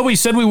we're like, well, we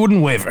said we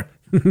wouldn't waver.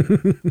 We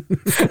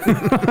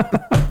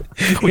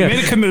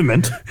made a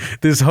commitment.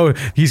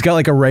 He's got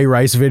like a Ray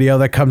Rice video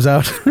that comes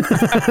out.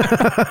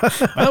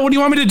 Well, what do you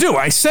want me to do?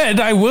 I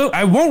said I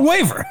won't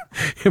waver.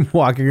 Him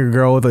walking a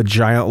girl with a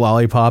giant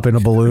lollipop in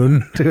a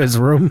balloon to his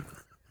room.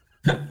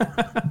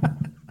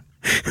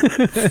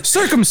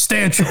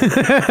 Circumstantial.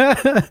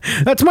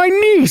 That's my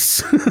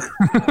niece.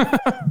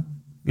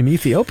 In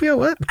Ethiopia?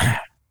 What?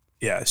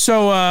 Yeah.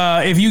 So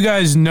if you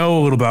guys know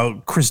a little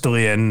about Chris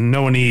D'Elia and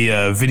know any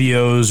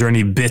videos or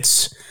any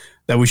bits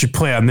that we should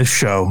play on this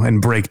show and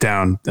break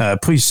down,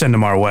 please send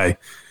them our way.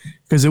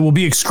 Because it will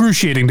be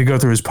excruciating to go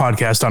through his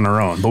podcast on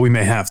our own, but we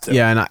may have to.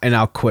 Yeah, and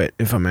I'll quit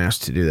if I'm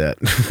asked to do that.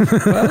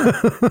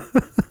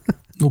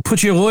 We'll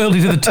put your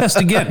loyalty to the test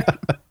again.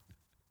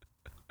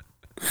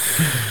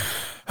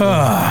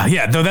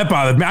 Yeah, though that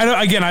bothered me.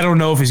 I don't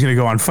know if he's going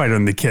to go on Fighter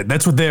and the Kid.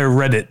 That's what their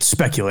Reddit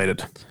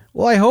speculated.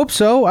 Well, I hope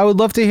so. I would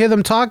love to hear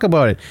them talk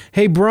about it.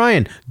 Hey,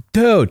 Brian,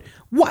 dude,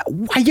 why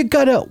you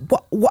gotta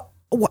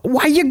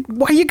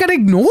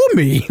ignore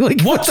me?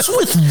 Like, what's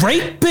with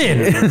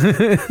raping?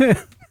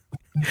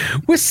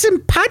 We're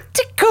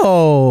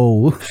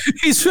simpatico.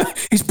 He's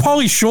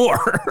Pauly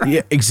Shore.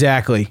 Yeah,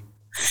 exactly.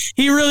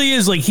 He really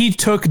is. Like, he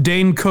took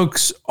Dane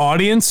Cook's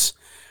audience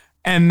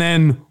and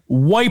then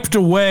wiped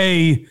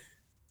away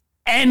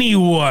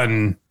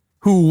anyone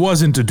who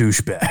wasn't a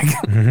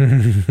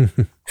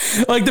douchebag.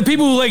 Like the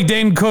people who like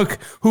Dane Cook,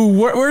 who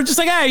were just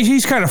like, hey,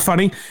 he's kind of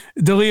funny.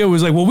 D'Elia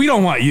was like, well, we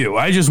don't want you.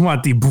 I just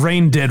want the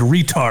brain dead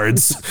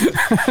retards.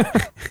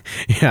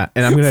 Yeah,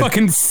 and I'm gonna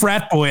fucking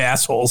frat boy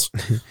assholes.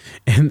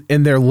 and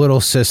their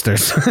little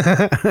sisters.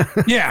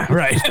 Yeah,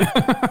 right.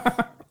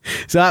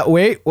 So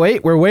wait,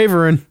 we're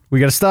wavering.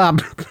 We gotta stop.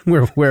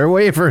 We're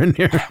wavering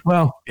here.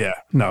 Well, yeah,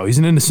 no, he's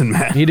an innocent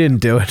man. He didn't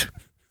do it.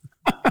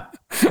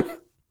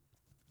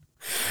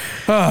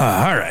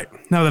 All right.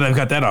 Now that I've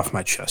got that off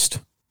my chest,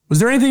 was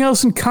there anything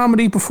else in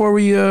comedy before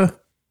we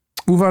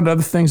move on to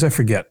other things? I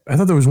forget. I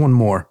thought there was one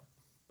more.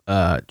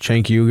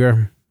 Cenk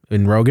Uygur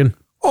and Rogan.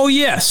 Oh,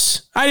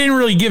 yes. I didn't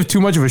really give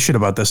too much of a shit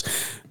about this,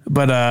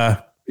 but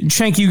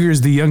Cenk Uygur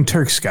is the Young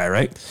Turks guy,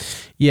 right?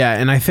 Yeah,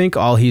 and I think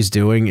all he's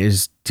doing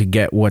is to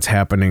get what's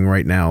happening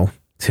right now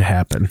to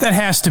happen. That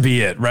has to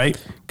be it, right?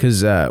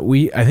 Because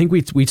I think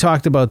we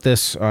talked about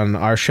this on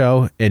our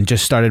show and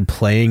just started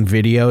playing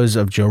videos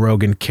of Joe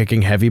Rogan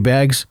kicking heavy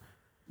bags.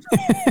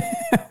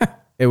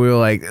 And we were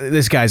like,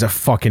 this guy's a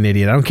fucking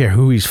idiot. I don't care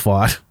who he's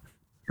fought.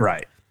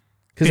 Right.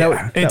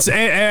 Yeah,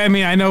 I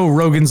mean, I know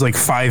Rogan's like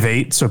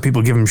 5'8", so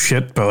people give him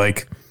shit, but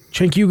like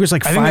Cenk Uygur's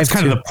like 5'2". I think that's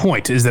kind of the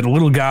point, is that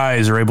little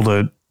guys are able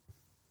to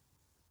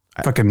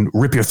fucking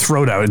rip your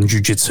throat out in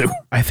jiu-jitsu.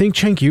 I think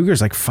Cenk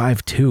Uygur's like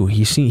 5'2".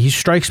 He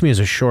strikes me as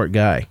a short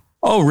guy.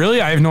 Oh,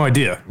 really? I have no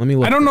idea. Let me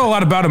look. I don't know a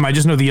lot about him. I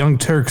just know the Young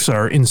Turks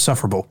are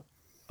insufferable.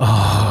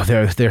 Oh,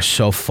 they're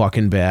so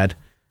fucking bad.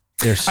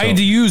 I had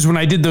to use, when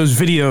I did those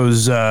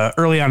videos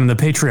early on in the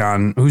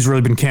Patreon, who's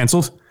really been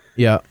canceled.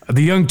 Yeah.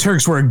 The Young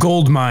Turks were a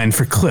gold mine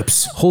for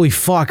clips. Holy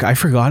fuck, I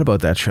forgot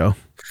about that show.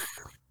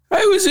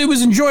 It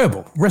was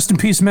enjoyable. Rest in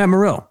peace, Matt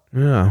Morrell.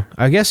 Yeah.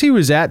 I guess he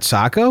was at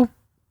Saco.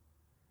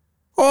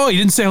 Oh, he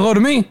didn't say hello to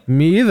me?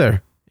 Me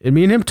either. And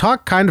me and him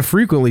talk kind of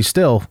frequently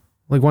still.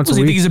 Like once a week. Does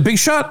he think he's a big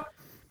shot?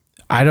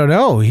 I don't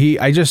know.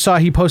 I just saw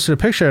he posted a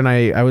picture and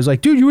I was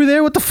like, dude, you were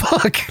there? What the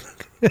fuck?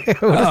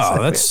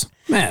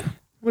 Man.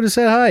 Would have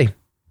said hi.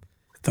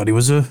 Thought he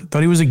was a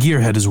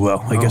gearhead as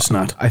well. I guess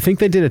not. I think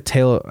they did a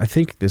tale. I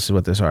think this is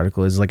what this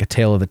article is, like a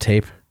tale of the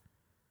tape.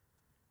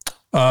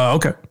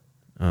 Okay.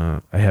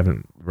 I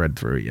haven't read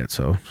through it yet,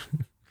 so.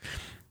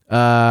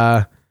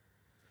 Uygur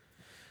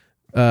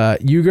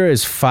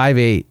is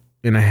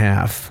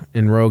 5'8.5",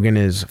 and Rogan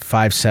is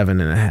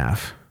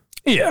 5'7.5".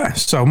 Yeah,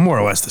 so more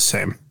or less the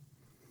same.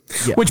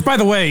 Yeah. Which, by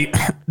the way,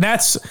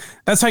 that's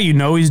how you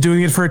know he's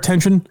doing it for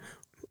attention.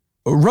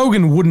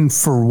 Rogan wouldn't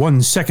for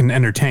 1 second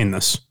entertain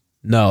this.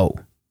 No.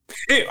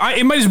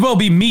 It might as well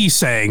be me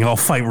saying I'll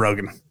fight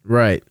Rogan.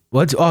 Right.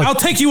 I'll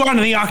take you on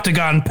in the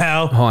octagon,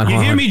 pal. Hold on, you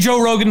hear me, Joe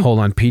Rogan? Hold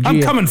on, PGA.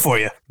 I'm coming for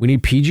you. We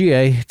need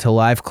PGA to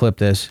live clip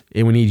this,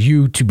 and we need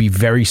you to be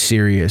very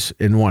serious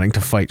in wanting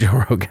to fight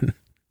Joe Rogan.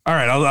 All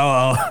right,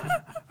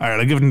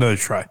 I'll give it another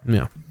try.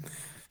 Yeah.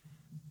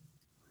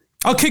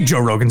 I'll kick Joe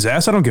Rogan's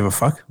ass. I don't give a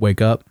fuck.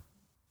 Wake up.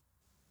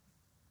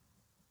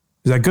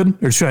 Is that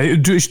good? Or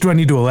do I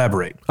need to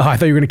elaborate? Oh, I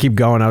thought you were going to keep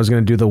going. I was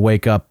going to do the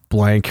wake up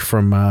blank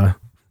from I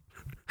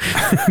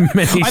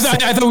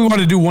thought we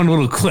wanted to do one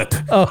little clip.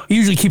 Oh. He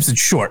usually keeps it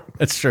short.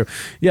 That's true.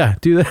 Yeah,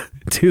 do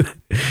that.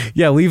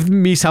 Yeah, leave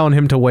me telling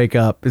him to wake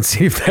up and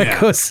see if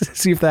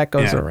that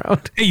goes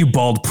around. Hey, you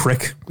bald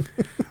prick.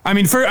 I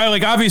mean,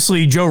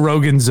 obviously Joe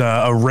Rogan's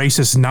a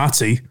racist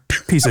Nazi,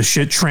 piece of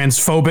shit,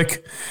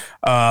 transphobic.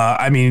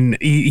 I mean,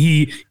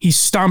 he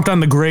stomped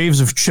on the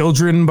graves of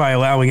children by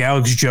allowing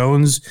Alex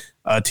Jones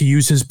to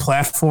use his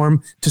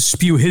platform to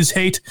spew his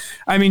hate.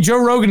 I mean,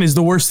 Joe Rogan is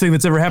the worst thing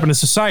that's ever happened to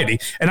society,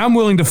 and I'm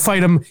willing to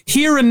fight him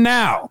here and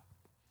now.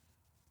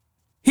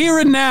 Here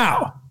and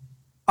now.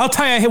 I'll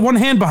tie one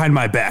hand behind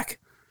my back.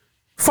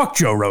 Fuck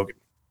Joe Rogan.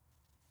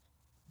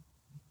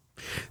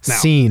 Now,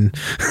 Scene.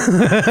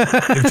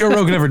 if Joe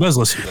Rogan ever does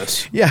listen to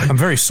this, yeah, I'm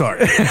very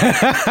sorry.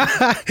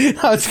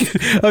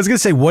 I was gonna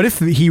say, what if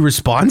he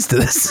responds to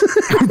this?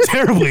 I'm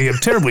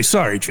terribly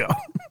sorry, Joe.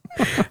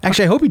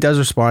 Actually, I hope he does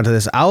respond to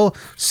this. I'll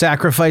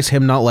sacrifice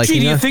him not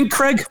liking. Do you think,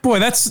 Craig? Boy,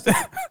 that's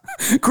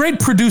great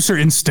producer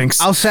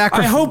instincts. I'll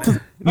sacrifice. I hope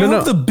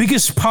the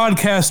biggest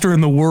podcaster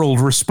in the world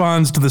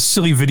responds to the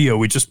silly video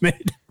we just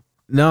made.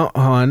 No,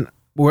 hon.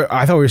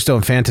 I thought we were still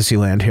in fantasy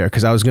land here,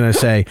 because I was going to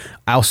say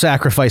I'll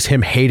sacrifice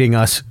him hating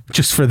us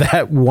just for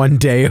that one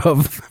day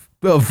of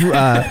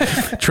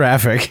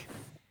traffic.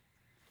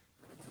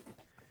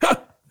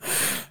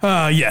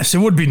 Yes, it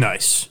would be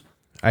nice.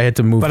 I had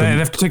to move, but I'd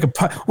have to take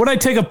would I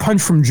take a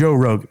punch from Joe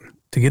Rogan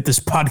to get this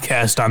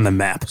podcast on the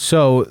map?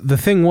 So the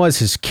thing was,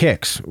 his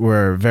kicks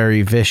were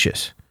very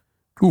vicious.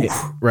 Oof.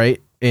 Right?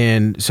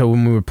 And so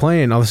when we were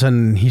playing, all of a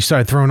sudden he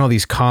started throwing all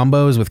these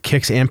combos with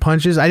kicks and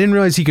punches. I didn't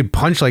realize he could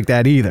punch like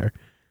that either.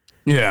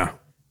 Yeah.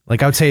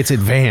 Like, I would say it's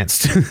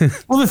advanced.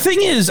 Well, the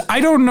thing is,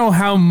 I don't know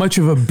how much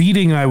of a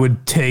beating I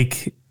would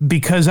take,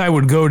 because I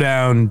would go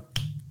down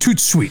toot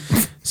sweet.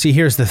 See,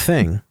 here's the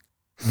thing.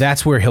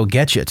 That's where he'll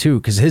get you too,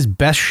 because his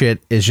best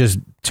shit is just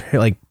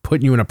like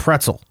putting you in a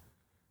pretzel.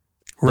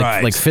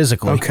 Right. Like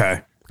physically.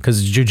 Okay.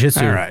 Because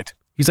jiu-jitsu. All right.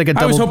 He's like a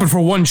I was double. hoping for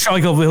one shot,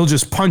 like he'll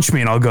just punch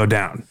me and I'll go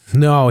down.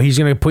 No, he's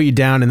gonna put you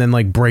down and then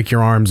like break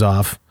your arms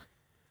off.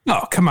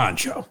 Oh, come on,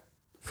 Joe.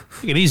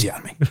 Take it easy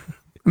on me.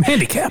 I'm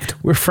handicapped.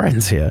 We're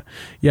friends here.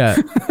 Yeah.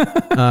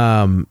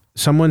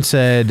 Someone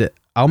said,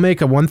 I'll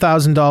make a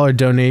 $1,000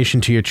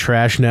 donation to your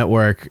trash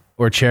network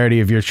or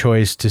charity of your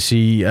choice to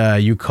see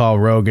you call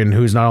Rogan,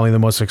 who's not only the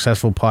most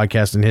successful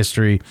podcast in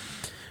history,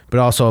 but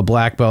also a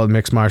black belt in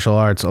mixed martial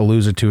arts, a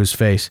loser to his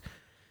face.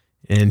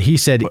 And he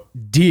said,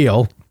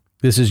 deal.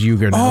 This is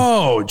Uger now.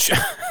 Oh,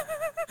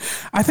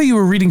 I thought you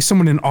were reading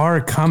someone in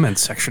our comment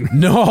section.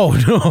 No.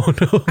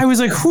 I was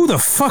like, who the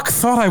fuck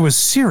thought I was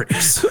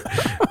serious?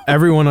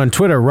 Everyone on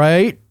Twitter,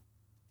 right?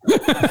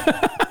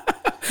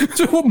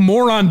 So what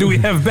moron do we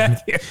have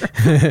back here?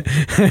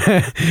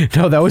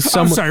 No, that was I'm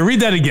someone. sorry,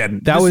 read that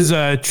again. That this was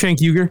Cenk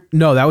Uygur?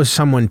 No, that was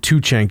someone to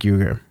Cenk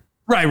Uygur.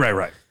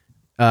 Right.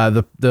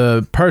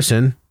 The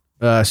person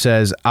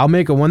says, I'll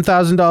make a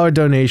 $1,000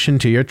 donation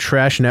to your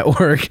trash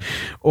network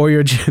or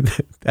your...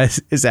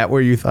 Is that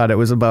where you thought it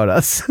was about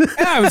us? Yeah,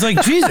 I was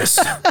like, Jesus.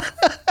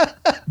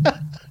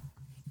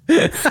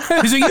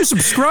 He's like, you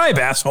subscribe,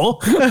 asshole.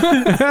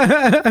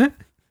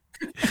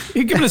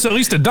 You're giving us at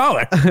least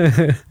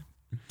 $1.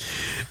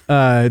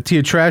 To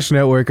your trash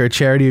network or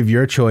charity of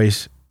your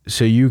choice,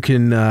 so you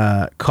can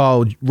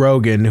call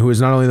Rogan, who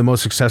is not only the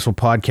most successful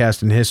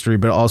podcast in history,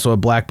 but also a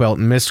black belt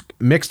in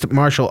mixed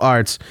martial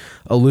arts,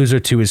 a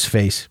loser to his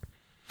face.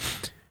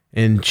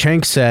 And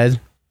Cenk said,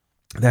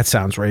 that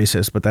sounds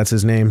racist, but that's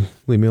his name.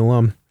 Leave me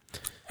alone.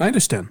 I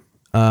understand.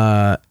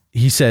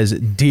 He says,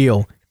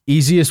 deal.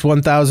 Easiest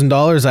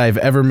 $1,000 I've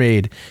ever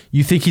made.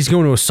 You think he's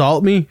going to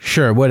assault me?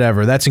 Sure,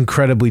 whatever. That's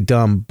incredibly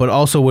dumb, but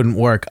also wouldn't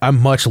work. I'm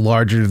much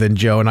larger than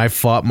Joe, and I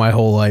fought my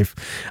whole life.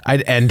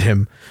 I'd end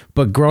him.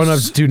 But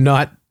grown-ups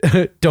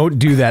don't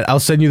do that. I'll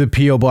send you the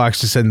P.O. box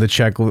to send the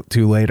check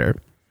to later.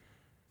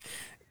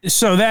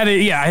 So that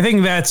is, yeah, I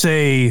think that's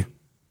a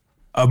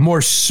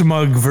more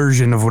smug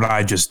version of what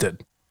I just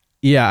did.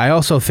 Yeah, I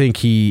also think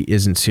he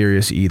isn't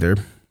serious either.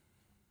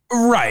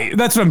 Right.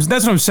 That's what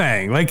I'm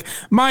saying. Like,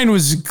 mine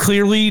was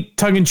clearly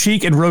tongue in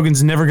cheek and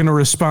Rogan's never going to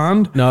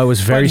respond. No, it was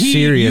very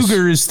serious.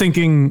 Uygur is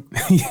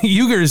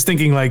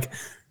thinking like,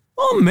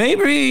 well,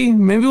 maybe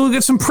we'll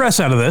get some press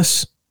out of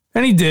this.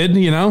 And he did,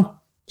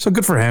 so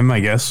good for him,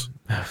 I guess.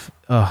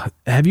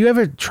 Have you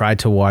ever tried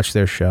to watch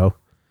their show?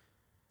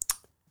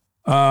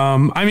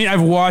 I mean,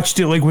 I've watched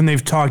it like when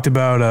they've talked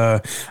about,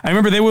 I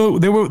remember they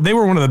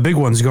were one of the big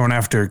ones going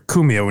after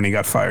Kumio when he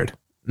got fired.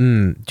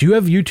 Do you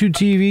have YouTube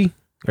TV?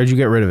 Or did you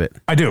get rid of it?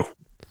 I do. All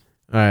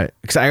right.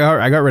 Because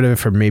I got rid of it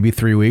for maybe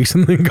 3 weeks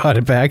and then got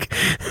it back.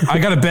 I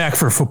got it back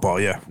for football,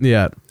 yeah.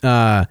 Yeah.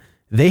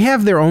 They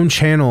have their own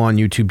channel on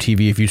YouTube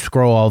TV if you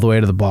scroll all the way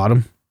to the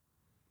bottom.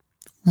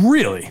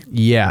 Really?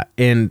 Yeah.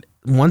 And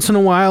once in a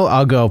while,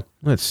 I'll go,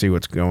 let's see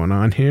what's going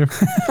on here.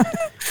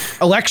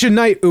 Election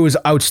night, it was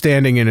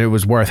outstanding and it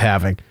was worth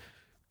having.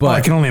 But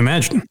I can only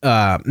imagine.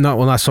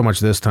 not so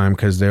much this time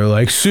because they're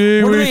like,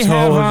 see, what do we they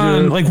have told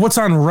on, you. like, what's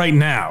on right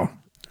now?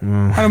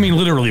 I don't mean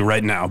literally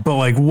right now, but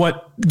like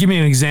give me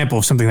an example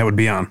of something that would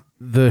be on.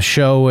 The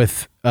show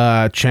with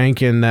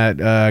Cenk and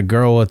that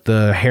girl with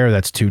the hair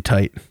that's too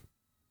tight.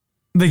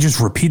 They just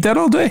repeat that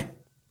all day?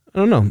 I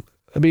don't know.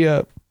 Maybe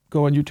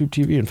go on YouTube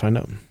TV and find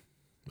out.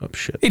 Oh,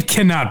 shit. It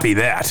cannot be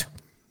that.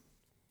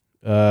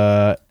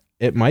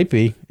 It might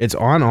be. It's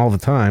on all the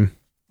time.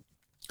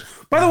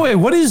 By the way,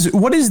 what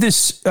is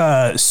this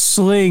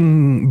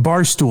Sling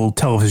Barstool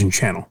television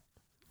channel?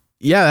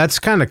 Yeah, that's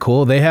kind of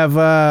cool. They have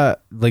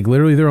like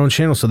literally their own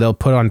channel, so they'll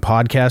put on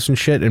podcasts and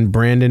shit. And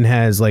Brandon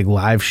has like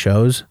live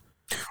shows.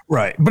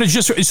 Right, but it's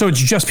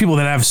just people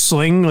that have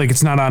Sling. Like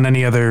it's not on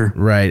any other.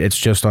 Right, it's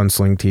just on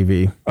Sling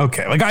TV.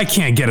 Okay, like I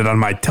can't get it on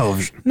my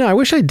television. No, I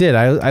wish I did.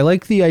 I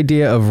like the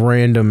idea of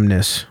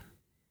randomness.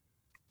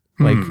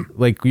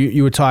 Like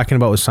you were talking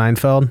about with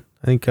Seinfeld,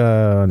 I think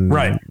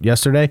right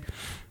yesterday.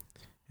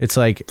 It's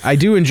like I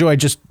do enjoy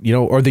just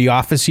or The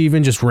Office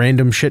even just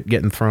random shit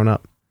getting thrown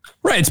up.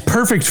 Right, it's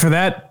perfect for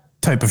that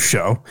type of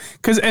show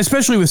because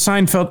especially with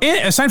Seinfeld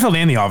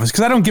and The Office,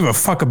 because I don't give a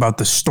fuck about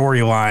the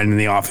storyline in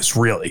The Office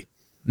really.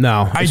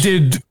 No, I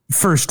did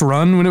first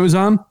run when it was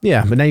on.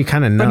 Yeah, but now you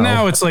kind of know. But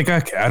now it's like,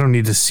 okay, I don't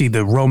need to see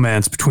the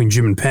romance between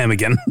Jim and Pam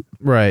again.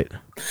 Right.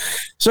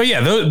 So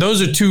yeah,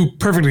 those are two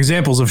perfect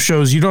examples of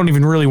shows you don't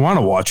even really want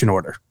to watch in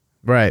order.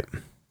 Right.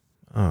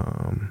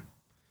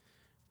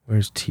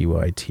 Where's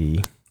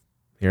TYT?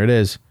 Here it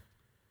is.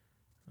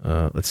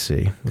 Let's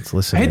see. Let's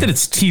listen. I hate that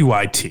it's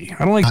TYT.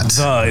 I don't like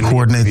the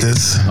coordinate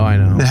this. Oh, I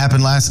know. It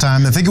happened last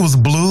time. I think it was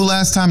blue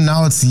last time.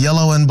 Now it's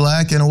yellow and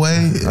black in a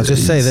way. I'll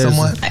just say there's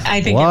I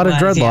think a lot of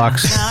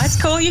dreadlocks. Yeah. No,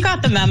 it's cool. You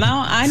got the memo.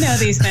 I know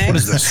these things. What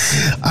is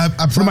this?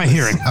 What am I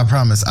hearing? I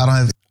promise.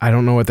 I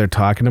don't know what they're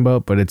talking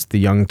about, but it's the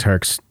Young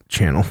Turks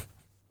channel.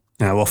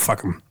 Yeah, well,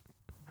 fuck them.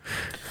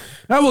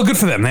 Oh, well, good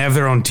for them. They have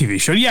their own TV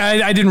show. Yeah,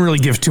 I didn't really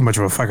give too much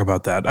of a fuck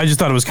about that. I just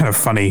thought it was kind of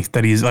funny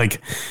that he's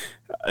like...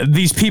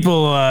 These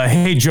people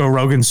hate Joe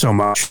Rogan so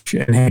much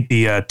and hate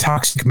the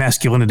toxic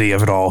masculinity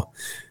of it all,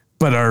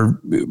 but are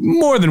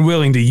more than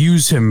willing to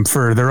use him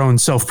for their own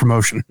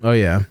self-promotion. Oh,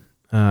 yeah.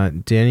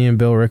 Danny and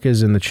Bill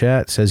Rickes in the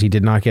chat says he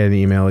did not get an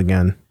email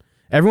again.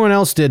 Everyone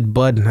else did,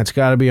 bud. That's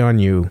got to be on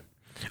you.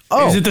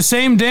 Oh, Is it the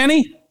same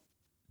Danny?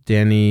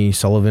 Danny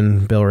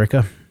Sullivan, Bill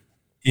Ricka.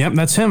 Yep,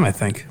 that's him, I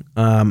think.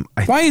 I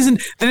Why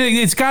isn't...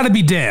 It's got to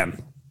be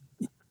Dan.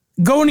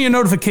 Go into your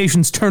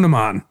notifications, turn them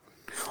on.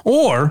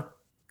 Or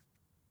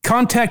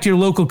contact your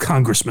local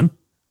congressman.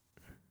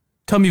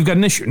 Tell him you've got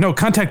an issue. No,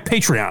 contact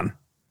Patreon.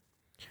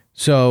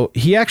 So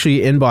he actually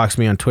inboxed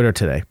me on Twitter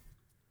today.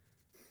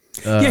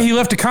 Yeah, he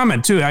left a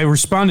comment too. I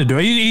responded to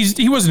it.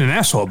 He wasn't an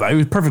asshole about it. He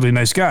was a perfectly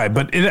nice guy,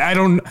 but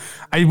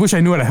I wish I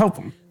knew how to help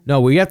him.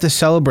 No, we have to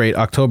celebrate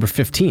October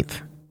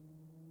 15th.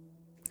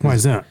 Why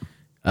is that?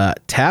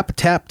 Tap,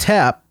 tap,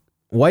 tap.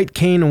 White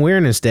Cane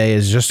Awareness Day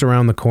is just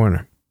around the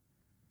corner.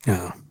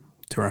 Oh,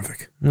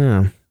 terrific.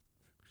 Yeah.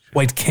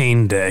 White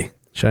Cane Day.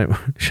 Should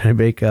I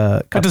make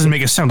That doesn't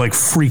make us sound like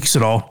freaks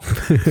at all.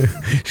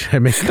 should I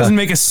make Doesn't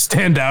make us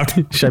stand out.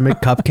 should I make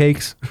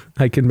cupcakes?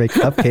 I can make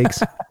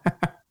cupcakes.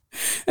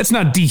 That's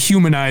not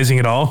dehumanizing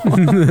at all.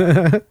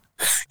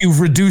 You've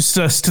reduced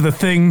us to the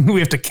thing we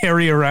have to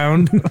carry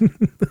around.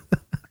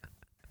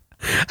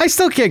 I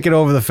still can't get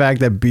over the fact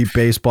that Beat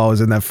Baseball was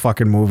in that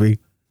fucking movie.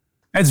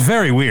 That's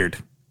very weird.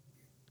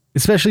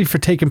 Especially for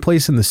taking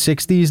place in the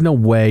 60s. No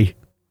way.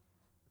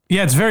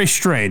 Yeah, it's very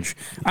strange.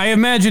 I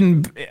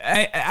imagine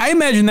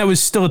that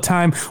was still a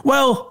time.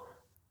 Well,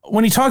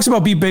 when he talks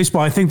about Beat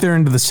Baseball, I think they're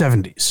into the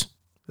 70s.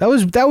 That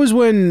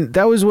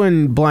was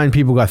when blind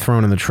people got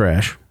thrown in the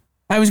trash.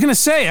 I was gonna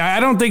say I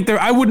don't think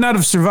I would not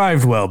have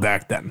survived well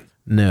back then.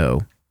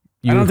 No.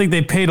 I don't think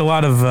they paid a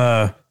lot of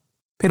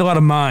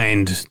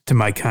mind to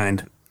my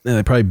kind. Yeah,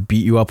 they probably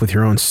beat you up with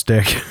your own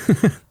stick.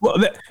 Well,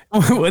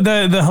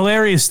 the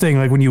hilarious thing,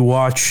 like when you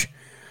watch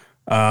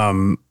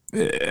any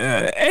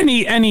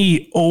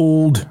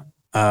old,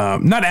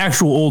 not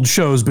actual old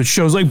shows, but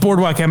shows like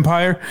Boardwalk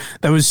Empire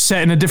that was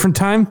set in a different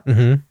time.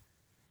 Mm-hmm.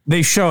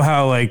 They show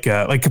how like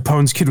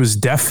Capone's kid was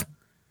deaf.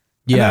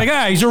 Yeah, and they're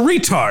like, he's a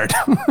retard.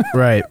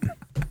 Right.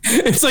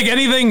 It's like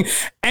anything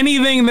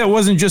that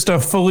wasn't just a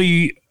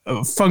fully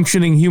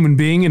functioning human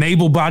being, an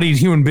able-bodied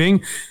human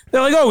being.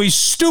 They're like, he's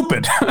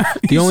stupid.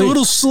 He's a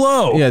little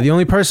slow. Yeah, the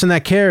only person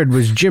that cared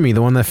was Jimmy,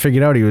 the one that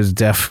figured out he was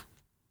deaf.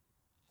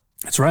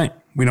 That's right.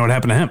 We know what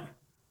happened to him.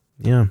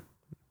 Yeah.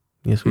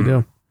 Yes, we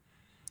do.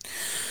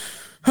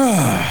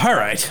 All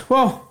right.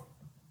 Well,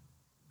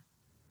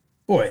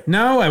 boy,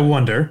 now I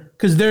wonder,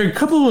 because there are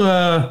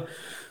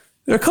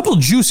a couple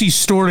juicy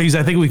stories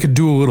I think we could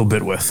do a little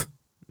bit with.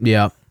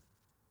 Yeah.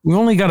 We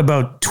only got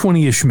about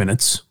 20-ish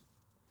minutes.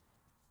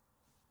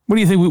 What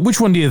do you think? Which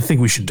one do you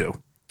think we should do?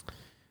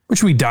 What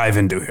should we dive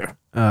into here?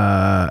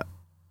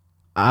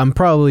 I'm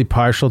probably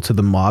partial to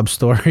the mob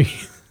story.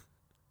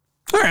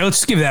 All right,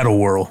 let's give that a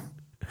whirl.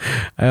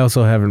 I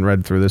also haven't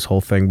read through this whole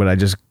thing, but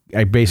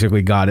I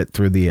basically got it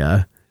through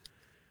the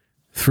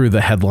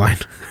headline.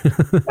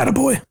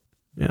 Attaboy.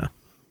 Yeah.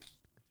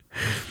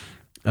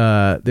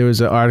 There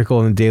was an article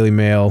in the Daily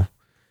Mail.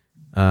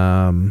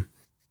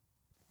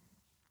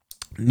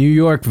 New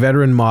York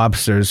veteran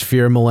mobsters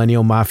fear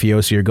millennial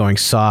mafiosi are going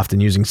soft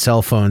and using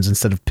cell phones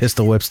instead of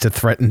pistol whips to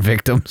threaten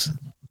victims.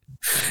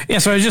 Yeah,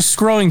 so I was just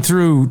scrolling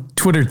through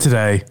Twitter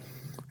today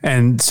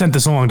and sent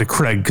this along to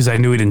Craig because I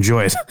knew he'd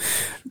enjoy it.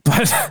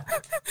 But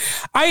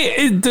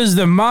does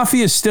the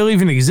mafia still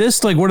even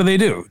exist? Like, what do they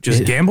do?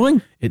 Just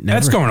gambling?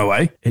 That's going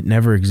away. It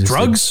never existed.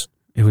 Drugs?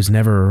 It was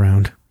never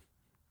around.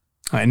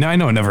 I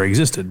know it never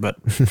existed, but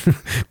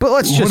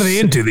let's just, what are they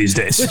into these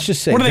days? Let's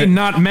just say, what are they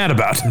not mad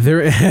about?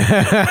 They're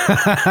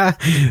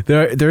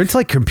into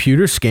like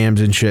computer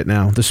scams and shit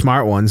now. The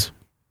smart ones.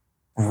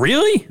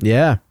 Really?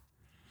 Yeah.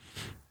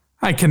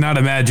 I cannot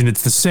imagine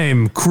it's the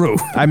same crew.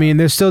 I mean,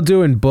 they're still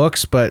doing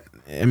books, but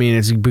I mean,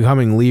 it's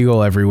becoming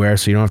legal everywhere,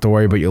 so you don't have to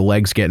worry about your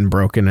legs getting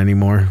broken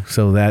anymore.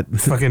 So that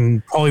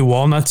fucking Paulie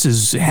Walnuts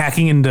is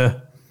hacking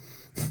into.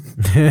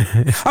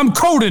 I'm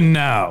coding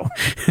now.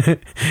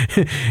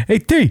 Hey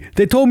T,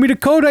 they told me to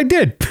code. I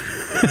did.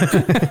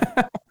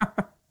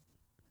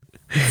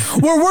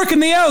 We're working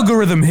the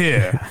algorithm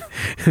here.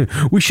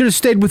 We should have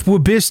stayed with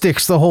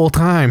Wabistics the whole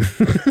time.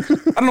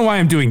 I don't know why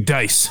I'm doing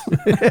dice.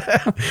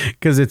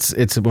 Because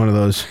it's one of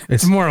those.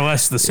 It's more or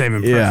less the same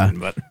impression,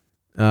 but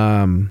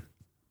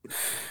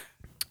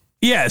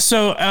yeah.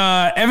 So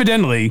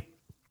evidently,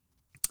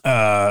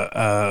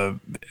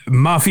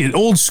 mafia,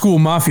 old school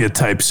mafia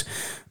types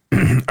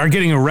are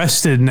getting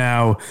arrested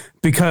now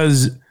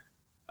because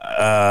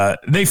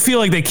they feel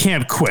like they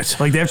can't quit.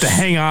 Like they have to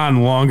hang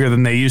on longer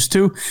than they used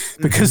to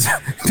because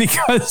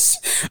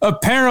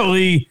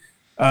apparently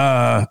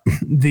I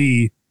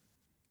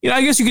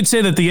guess you could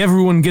say that the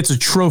everyone gets a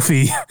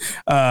trophy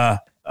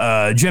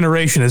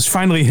generation has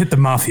finally hit the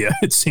mafia,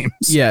 it seems.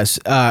 Yes.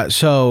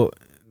 So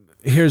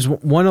here's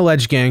one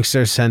alleged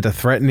gangster sent a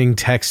threatening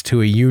text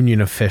to a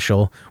union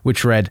official,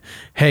 which read,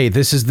 "Hey,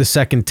 this is the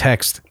second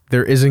text.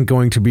 There isn't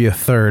going to be a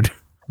third."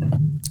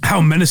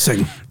 How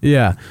menacing.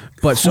 Yeah.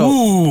 But so,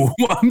 ooh,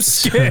 I'm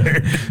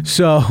scared.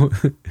 So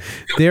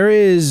there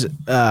is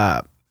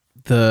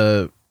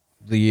the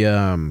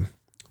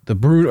the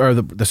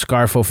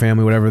Scarfo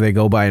family, whatever they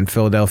go by in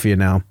Philadelphia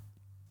now.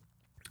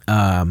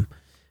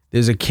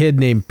 There's a kid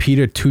named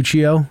Peter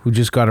Tuccio who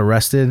just got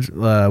arrested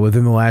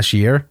within the last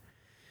year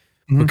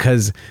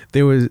because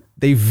they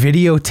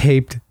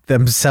videotaped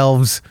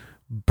themselves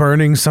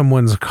burning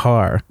someone's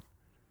car.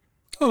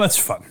 Oh, that's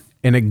fun.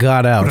 And it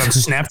got out. Put it on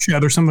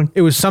Snapchat or something?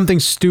 It was something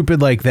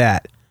stupid like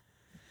that.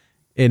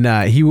 And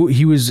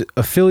he was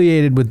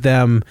affiliated with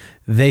them.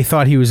 They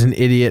thought he was an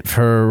idiot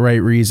for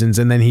right reasons,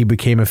 and then he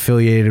became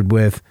affiliated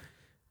with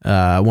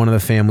one of the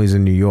families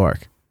in New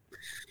York.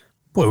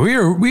 Boy,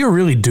 we are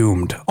really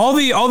doomed. All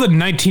the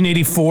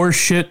 1984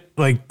 shit,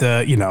 like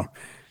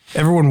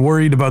everyone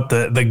worried about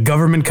the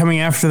government coming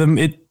after them.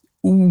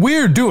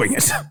 We're doing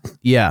it.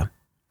 Yeah,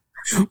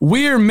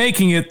 we're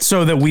making it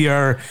so that we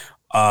are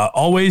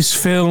always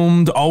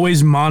filmed,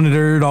 always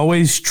monitored,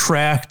 always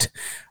tracked.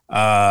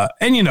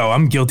 And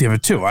I'm guilty of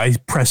it too. I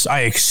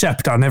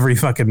accept on every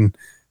fucking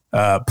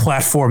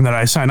platform that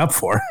I sign up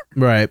for.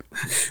 Right.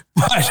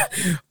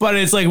 But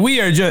it's like we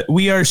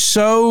are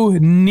so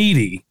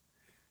needy,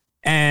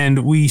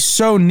 and we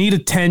so need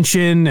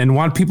attention and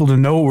want people to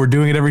know what we're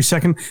doing at every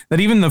second that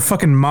even the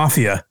fucking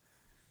mafia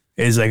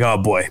is like, oh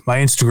boy, my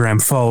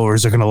Instagram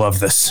followers are gonna love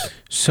this.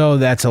 So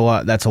that's a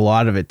lot. That's a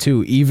lot of it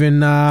too.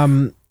 Even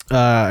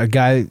a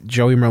guy,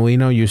 Joey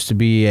Merlino, used to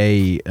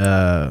be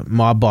a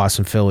mob boss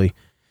in Philly.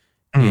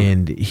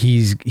 And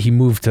he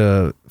moved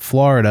to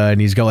Florida, and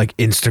he's got like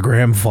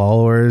Instagram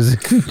followers.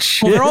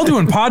 Well, they're all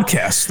doing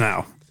podcasts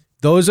now.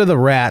 Those are the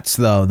rats,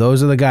 though.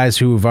 Those are the guys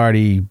who've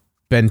already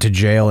been to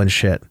jail and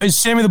shit. Was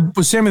Sammy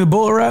the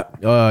Bullet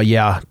Rat?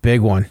 Yeah,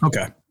 big one.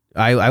 Okay.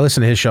 I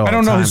listen to his show. I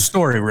don't know his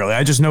story really.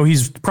 I just know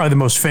he's probably the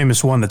most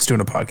famous one that's doing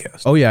a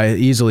podcast. Oh yeah,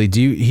 easily.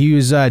 He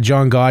was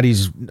John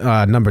Gotti's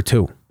number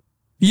 2.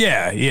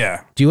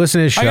 Yeah. Do you listen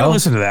to his show? I gotta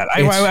listen to that.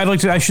 I'd like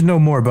to. I should know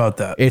more about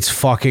that. It's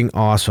fucking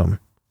awesome.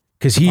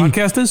 Because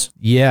podcast is?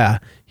 Yeah.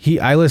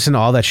 I listen to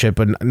all that shit,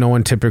 but no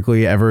one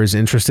typically ever is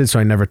interested, so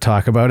I never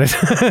talk about it.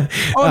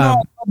 No,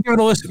 I'll give it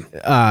a listen.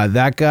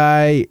 That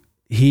guy,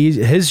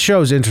 his show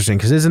is interesting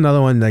because there's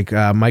another one like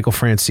Michael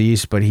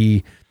Francis, but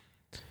he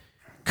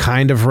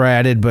kind of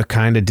ratted, but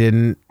kind of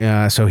didn't.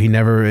 So he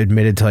never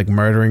admitted to like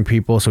murdering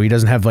people, so he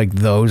doesn't have like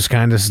those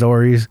kind of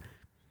stories.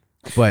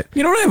 But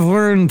you know what I've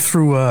learned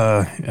through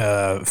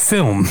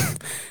film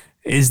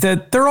is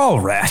that they're all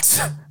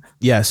rats.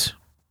 Yes.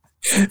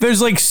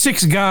 There's like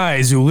 6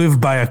 guys who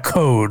live by a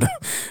code.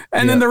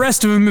 And then the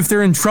rest of them, if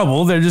they're in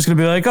trouble, they're just going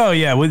to be like, oh,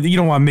 yeah, well, you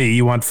don't want me.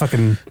 You want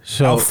fucking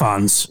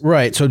Alphonse.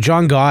 Right. So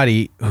John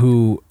Gotti,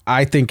 who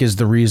I think is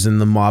the reason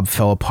the mob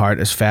fell apart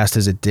as fast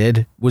as it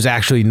did, was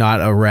actually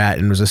not a rat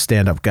and was a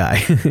stand-up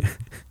guy.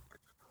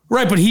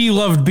 Right, but he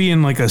loved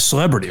being like a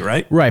celebrity,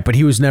 right? Right, but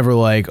he was never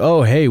like,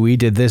 oh, hey, we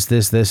did this,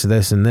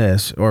 and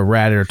this, or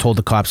ratted or told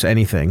the cops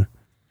anything.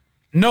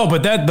 No,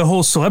 but the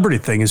whole celebrity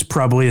thing is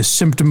probably a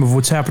symptom of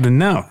what's happening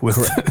now with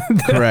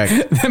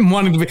Correct. them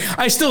wanting to be.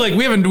 I still like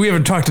we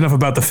haven't talked enough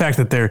about the fact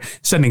that they're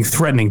sending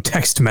threatening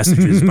text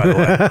messages. By the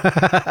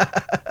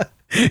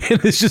way,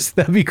 and it's just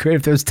that'd be great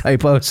if there's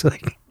typos.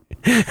 Like,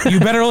 you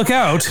better look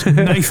out!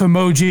 Knife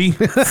emoji,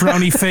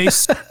 frowny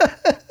face.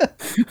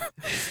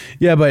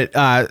 Yeah, but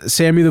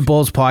Sammy the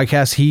Bull's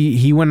podcast,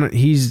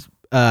 he's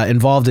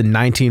involved in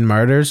 19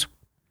 murders,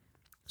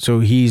 so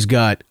he's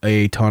got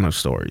a ton of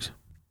stories.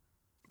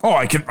 Oh,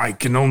 I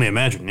can only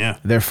imagine. Yeah,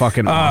 they're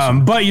fucking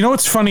awesome. But you know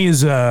what's funny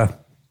is go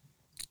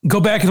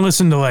back and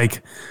listen to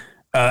like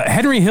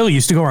Henry Hill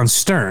used to go on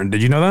Stern.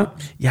 Did you know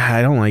that? Yeah,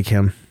 I don't like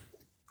him.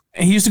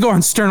 He used to go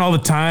on Stern all the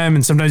time,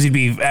 and sometimes he'd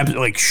be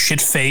like shit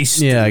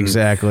faced. Yeah,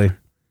 exactly.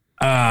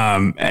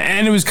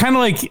 And it was kind of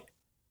like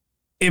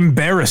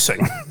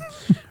embarrassing,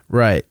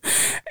 right?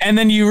 And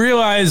then you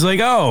realize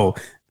like, oh,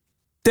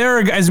 there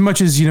are, as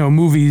much as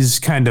movies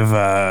kind of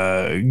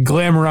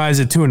glamorize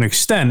it to an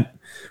extent,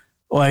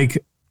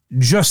 like.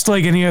 Just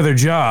like any other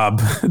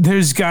job,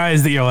 there's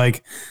guys that you're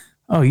like,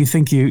 oh, you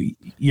think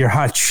you're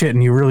hot shit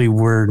and you really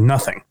were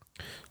nothing.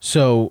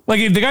 So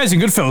like the guys in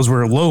Goodfellas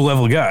were low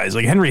level guys.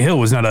 Like Henry Hill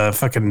was not a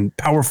fucking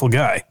powerful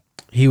guy.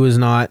 He was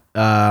not.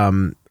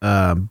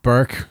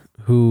 Burke,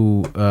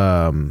 who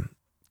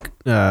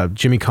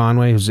Jimmy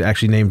Conway, who's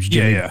actually named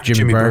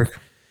Jimmy Burke.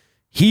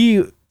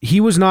 He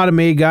was not a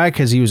made guy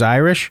because he was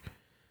Irish,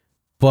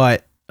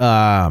 but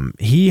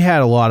he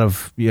had a lot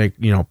of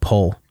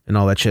pull. And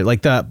all that shit.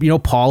 Like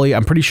Paulie,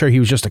 I'm pretty sure he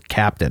was just a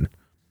captain.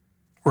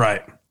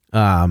 Right.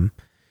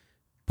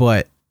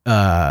 But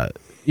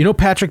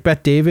Patrick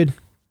Bet-David?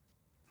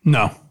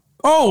 No.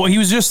 Oh, he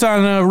was just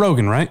on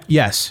Rogan, right?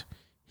 Yes.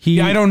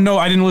 I don't know.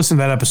 I didn't listen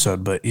to that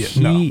episode, but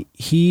he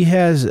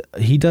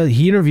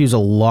interviews a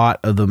lot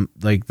of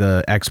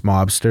the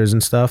ex-mobsters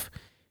and stuff.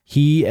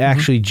 He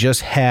actually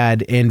just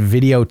had and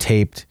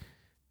videotaped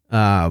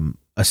a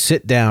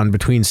sit down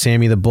between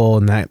Sammy the Bull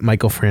and that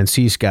Michael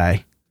Francis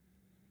guy.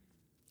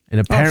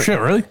 And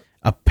really?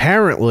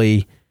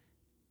 Apparently,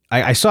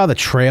 I saw the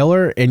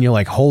trailer and you're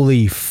like,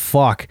 holy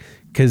fuck.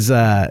 Because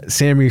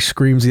Sammy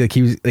screams like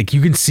you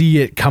can see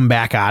it come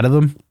back out of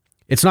them.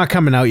 It's not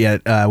coming out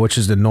yet, which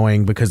is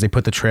annoying because they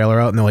put the trailer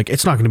out and they're like,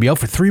 it's not going to be out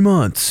for 3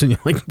 months. And you're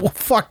like, well,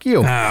 fuck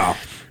you. Oh.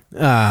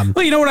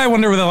 Well, you know what I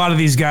wonder with a lot of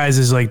these guys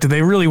is like, do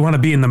they really want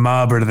to be in the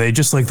mob or do they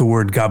just like the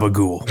word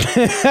gabagool?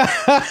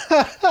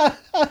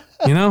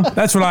 You know,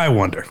 that's what I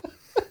wonder.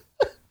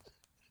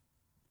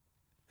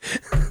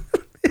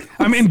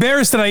 I'm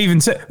embarrassed that I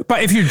even said,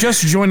 but if you're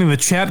just joining the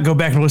chat, go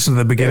back and listen to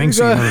the beginning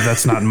so you know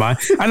that's not mine.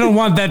 I don't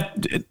want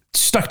that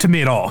stuck to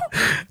me at all.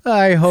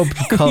 I hope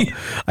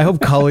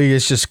Cully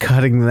is just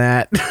cutting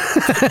that.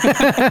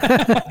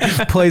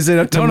 Plays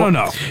it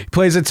No.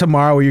 Plays it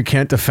tomorrow where you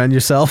can't defend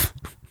yourself.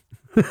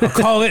 I'll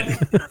call it.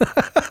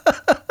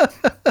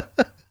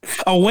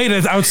 I'll wait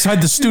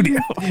outside the studio.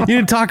 You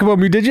didn't talk about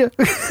me, did you?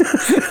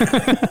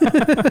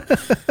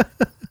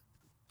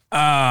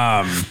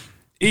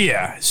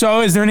 Yeah.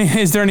 So is there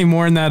any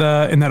more in that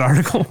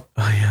article?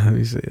 Oh yeah, let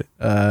me see it.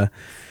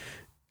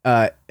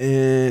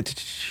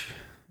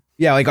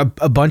 Yeah, like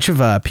a bunch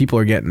of people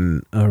are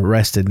getting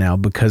arrested now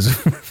because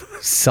of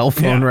cell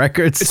phone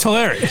records. It's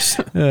hilarious.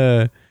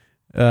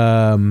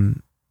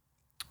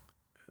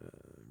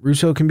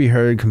 Russo can be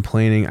heard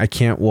complaining, "I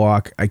can't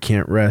walk, I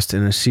can't rest,"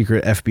 in a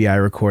secret FBI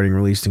recording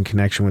released in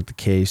connection with the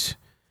case.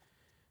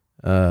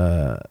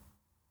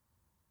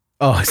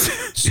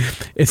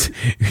 It's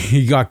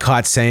he got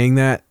caught saying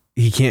that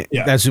he can't.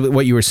 Yeah. That's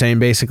what you were saying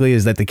basically,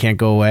 is that they can't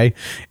go away.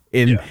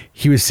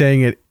 He was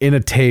saying it in a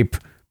tape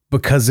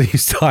because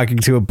he's talking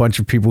to a bunch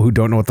of people who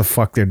don't know what the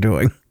fuck they're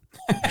doing.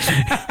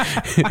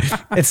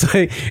 It's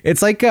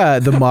like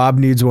the mob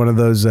needs one of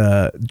those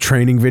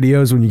training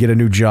videos when you get a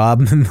new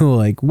job and they're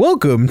like,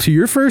 "Welcome to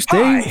your first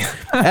day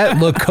at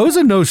La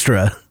Cosa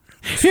Nostra.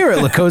 Here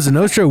at La Cosa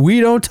Nostra, we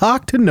don't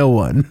talk to no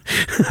one."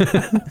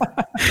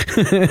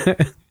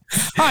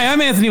 Hi, I'm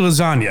Anthony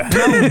Lasagna.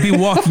 I'll be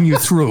walking you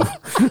through.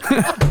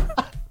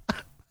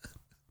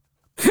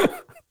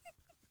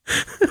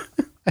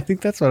 I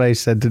think that's what I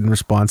said in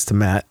response to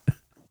Matt.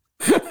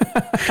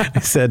 I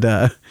said,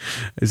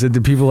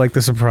 do people like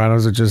The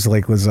Sopranos or just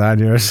like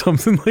lasagna or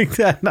something like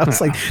that? And I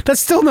was like, that's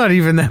still not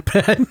even that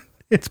bad.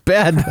 It's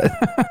bad, but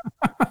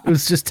it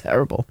was just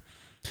terrible.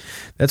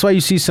 That's why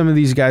you see some of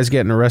these guys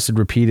getting arrested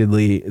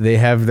repeatedly. They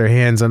have their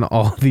hands on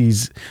all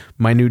these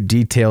minute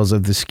details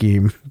of the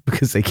scheme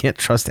because they can't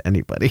trust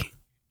anybody.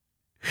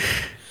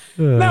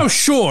 Now,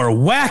 sure,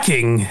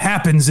 whacking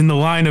happens in the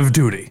line of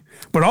duty.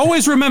 But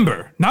always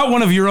remember, not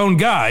one of your own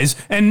guys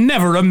and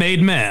never a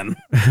made man.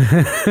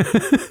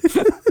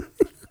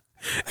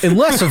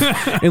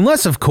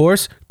 Unless, of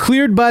course,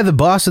 cleared by the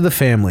boss of the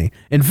family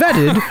and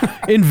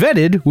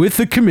vetted with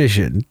the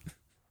commission.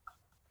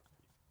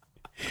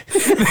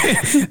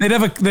 They'd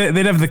have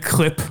the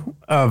clip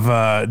of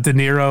De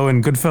Niro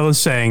and Goodfellas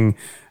saying,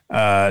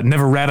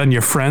 "Never rat on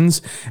your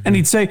friends," and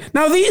he'd say,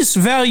 "Now these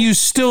values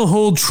still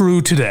hold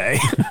true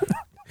today."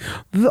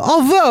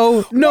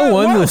 Although no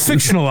one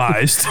listens.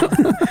 Fictionalized.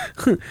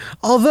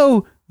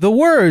 Although the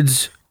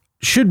words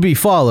should be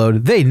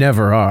followed, they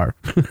never are.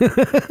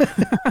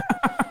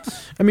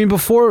 I mean,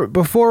 before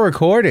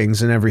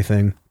recordings and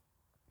everything,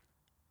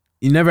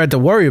 you never had to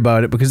worry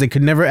about it because they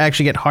could never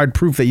actually get hard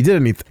proof that you did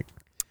anything.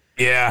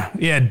 Yeah.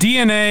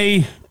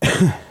 DNA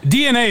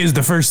is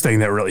the first thing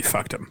that really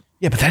fucked him.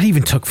 Yeah, but that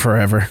even took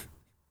forever.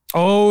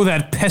 Oh,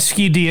 that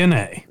pesky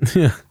DNA.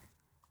 Yeah.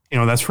 You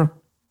know what that's from?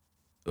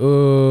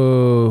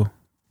 Oh,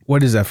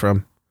 what is that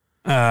from?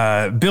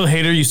 Bill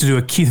Hader used to do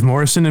a Keith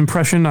Morrison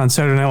impression on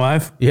Saturday Night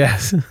Live.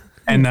 Yes.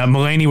 And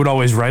Mulaney would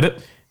always write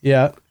it.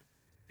 Yeah.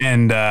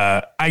 And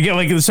I get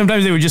like,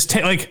 sometimes they would just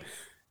take, like,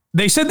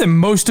 they said that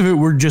most of it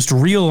were just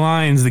real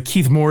lines that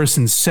Keith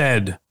Morrison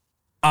said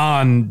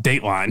on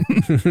Dateline.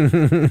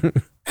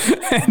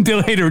 And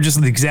Bill Hader would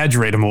just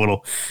exaggerate them a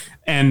little.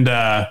 And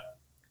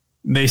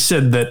they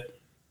said that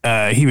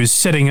he was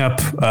setting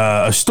up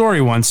a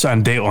story once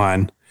on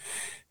Dateline.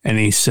 And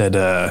he said,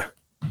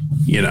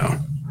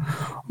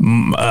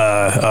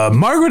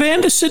 Margaret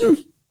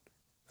Anderson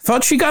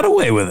thought she got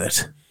away with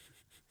it.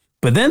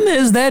 But then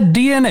there's that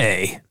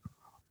DNA.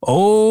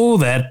 Oh,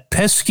 that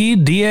pesky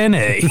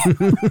DNA.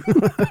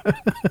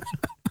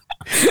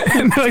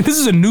 And they're like, this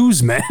is a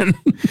newsman.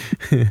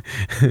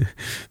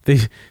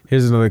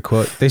 Here's another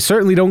quote. They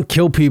certainly don't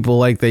kill people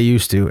like they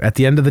used to. At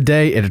the end of the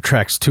day, it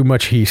attracts too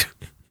much heat.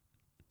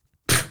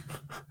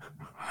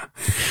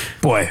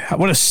 Boy,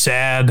 what a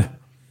sad...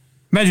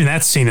 Imagine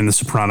that scene in The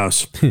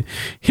Sopranos.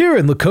 Here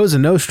in La Cosa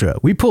Nostra,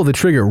 we pull the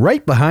trigger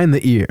right behind the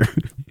ear.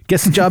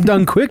 Gets the job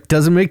done quick,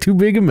 doesn't make too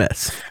big a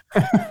mess.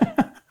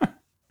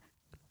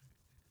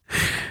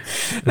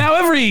 Now,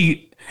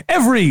 every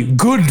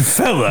good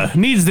fella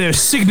needs their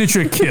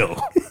signature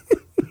kill.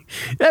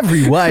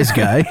 Every wise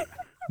guy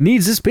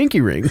needs his pinky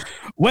ring.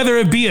 Whether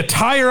it be a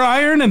tire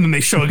iron, and then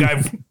they show a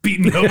guy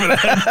beating over the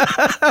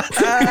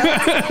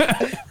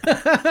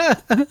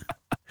head.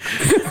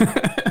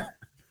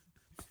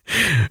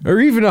 Or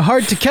even a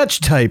hard to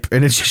catch type,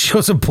 and it just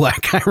shows a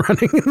black guy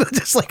running,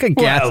 just like a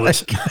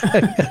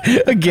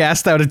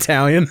gassed out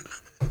Italian.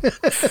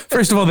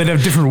 First of all, they'd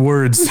have different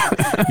words.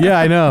 Yeah,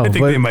 I know. I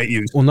think they might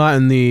use. Well, not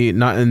in the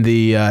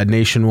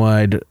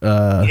nationwide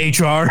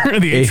HR,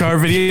 the HR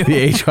video.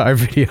 The HR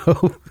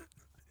video.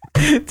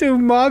 Dude,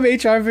 mob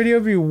HR video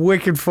would be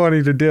wicked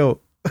funny to do.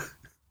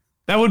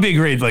 That would be a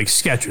great like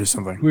sketch or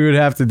something. We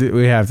have to do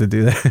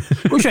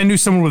that. Wish I knew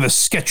someone with a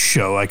sketch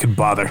show I could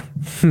bother.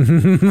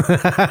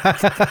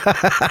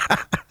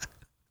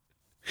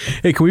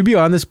 Hey, can we be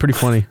on this? Pretty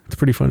funny. It's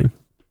pretty funny.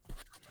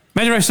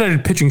 Imagine if I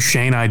started pitching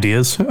Shane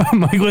ideas. I'm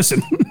like,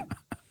 listen,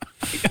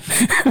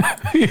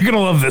 you're going to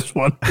love this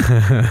one.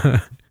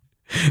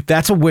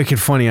 That's a wicked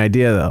funny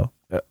idea,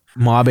 though.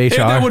 Mob HR.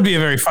 Yeah, that would be a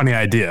very funny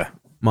idea.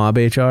 Mob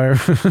HR.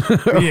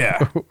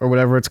 Yeah. Or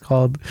whatever it's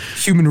called.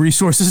 Human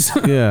resources.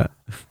 Yeah.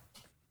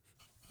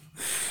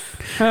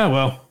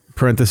 Well.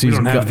 Parentheses. We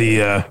don't have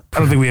I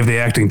don't think we have the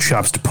acting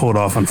chops to pull it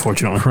off,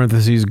 unfortunately.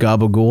 Parentheses,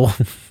 gabagool.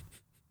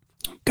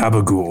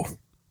 Gabagool.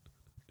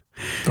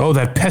 Oh,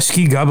 that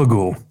pesky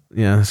gabagool.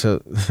 Yeah,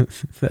 so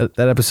that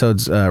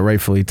episode's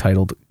rightfully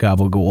titled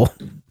Gabagool.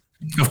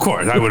 Of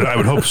course, I would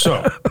hope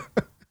so.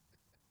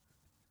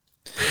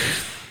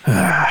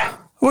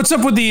 What's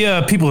up with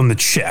the people in the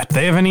chat?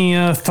 They have any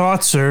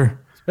thoughts or?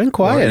 It's been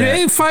quiet.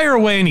 Hey, fire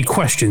away any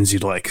questions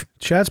you'd like.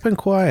 Chat's been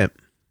quiet.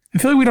 I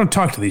feel like we don't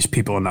talk to these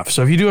people enough.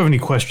 So if you do have any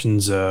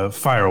questions,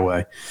 fire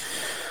away.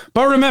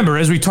 But remember,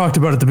 as we talked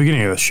about at the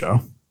beginning of the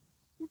show,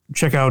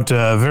 check out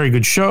a very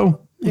good show.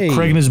 Hey.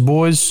 Craig and his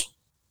boys.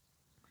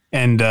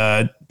 And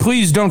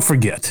please don't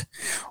forget,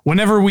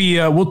 whenever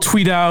we'll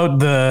tweet out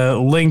the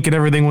link and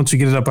everything once we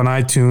get it up on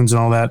iTunes and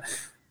all that.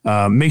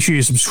 Make sure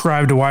you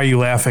subscribe to Why Are You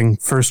Laughing?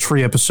 First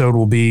free episode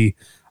will be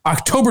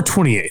October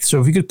 28th. So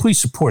if you could please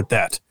support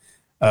that,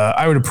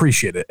 I would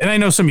appreciate it. And I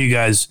know some of you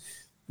guys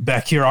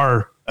back here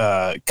are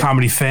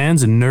comedy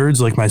fans and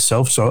nerds like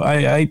myself. So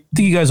I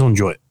think you guys will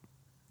enjoy it.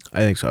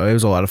 I think so. It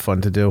was a lot of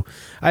fun to do.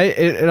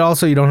 It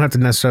also, you don't have to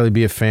necessarily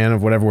be a fan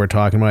of whatever we're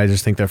talking about. I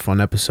just think they're fun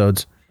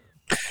episodes.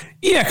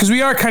 Yeah, because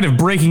we are kind of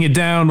breaking it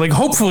down. Like,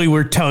 hopefully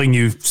we're telling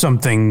you some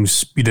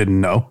things you didn't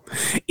know.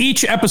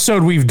 Each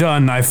episode we've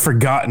done, I've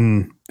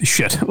forgotten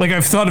shit. Like,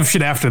 I've thought of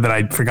shit after that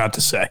I forgot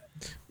to say.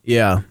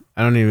 Yeah,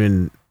 I don't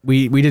even...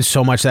 We did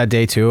so much that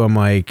day, too. I'm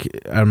like,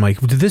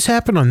 did this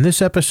happen on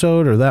this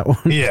episode or that one?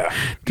 Yeah.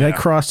 Did I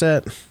cross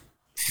that?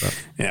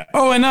 Yeah.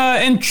 Oh,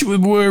 and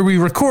where we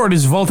record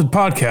is Vaulted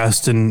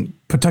Podcast in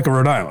Pawtucket,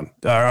 Rhode Island.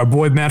 Our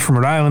boy Matt from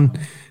Rhode Island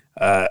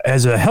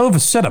has a hell of a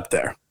setup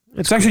there.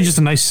 It's actually just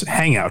a nice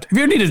hangout. If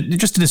you ever need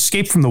just an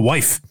escape from the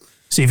wife,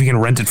 see if you can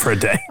rent it for a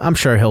day. I'm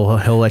sure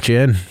he'll let you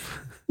in.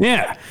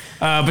 Yeah.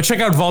 But check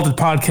out Vaulted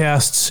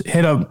Podcasts.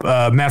 Hit up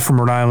Matt from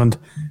Rhode Island.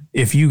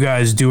 If you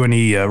guys do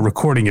any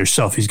recording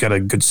yourself, he's got a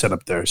good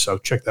setup there. So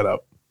check that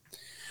out.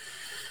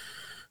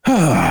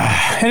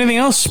 Anything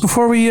else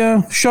before we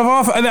shove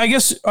off? I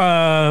guess,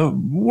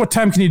 what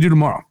time can you do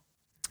tomorrow?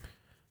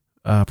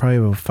 Probably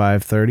about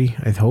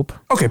 5:30, I hope.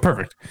 Okay,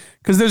 perfect.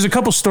 Because there's a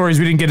couple stories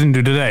we didn't get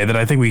into today that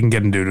I think we can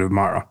get into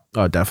tomorrow.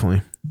 Oh,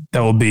 definitely.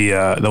 That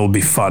will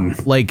be fun.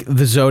 Like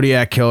the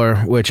Zodiac Killer,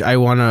 which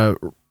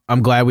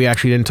I'm glad we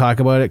actually didn't talk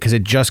about it because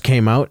it just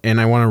came out, and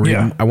I want to read.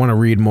 Yeah. I want to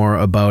read more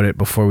about it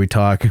before we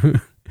talk.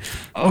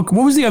 Oh,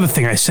 what was the other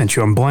thing I sent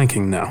you? I'm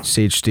blanking now.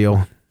 Sage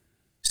Steel.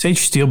 Sage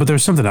Steel, but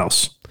there's something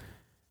else.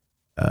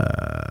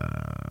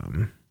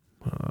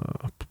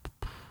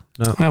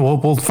 No. Yeah,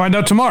 we'll find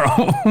out tomorrow.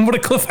 What a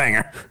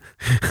cliffhanger.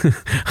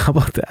 How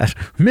about that?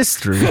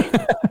 Mystery.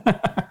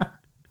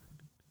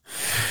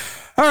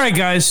 All right,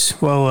 guys.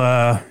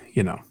 Well,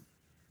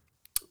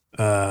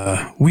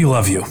 we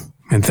love you,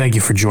 and thank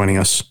you for joining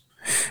us.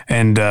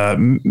 And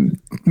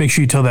make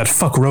sure you tell that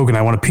fuck Rogan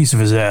I want a piece of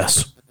his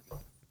ass.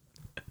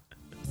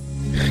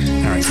 All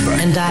right, goodbye.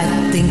 And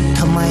I think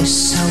to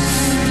myself,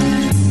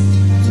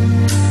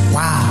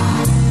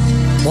 wow,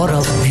 what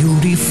a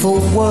beautiful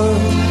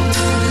world.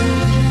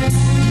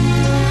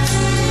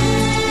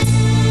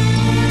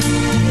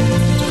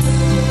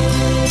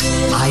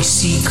 I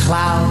see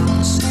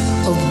clouds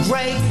of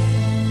rain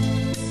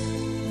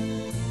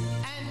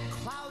and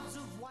clouds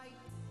of white.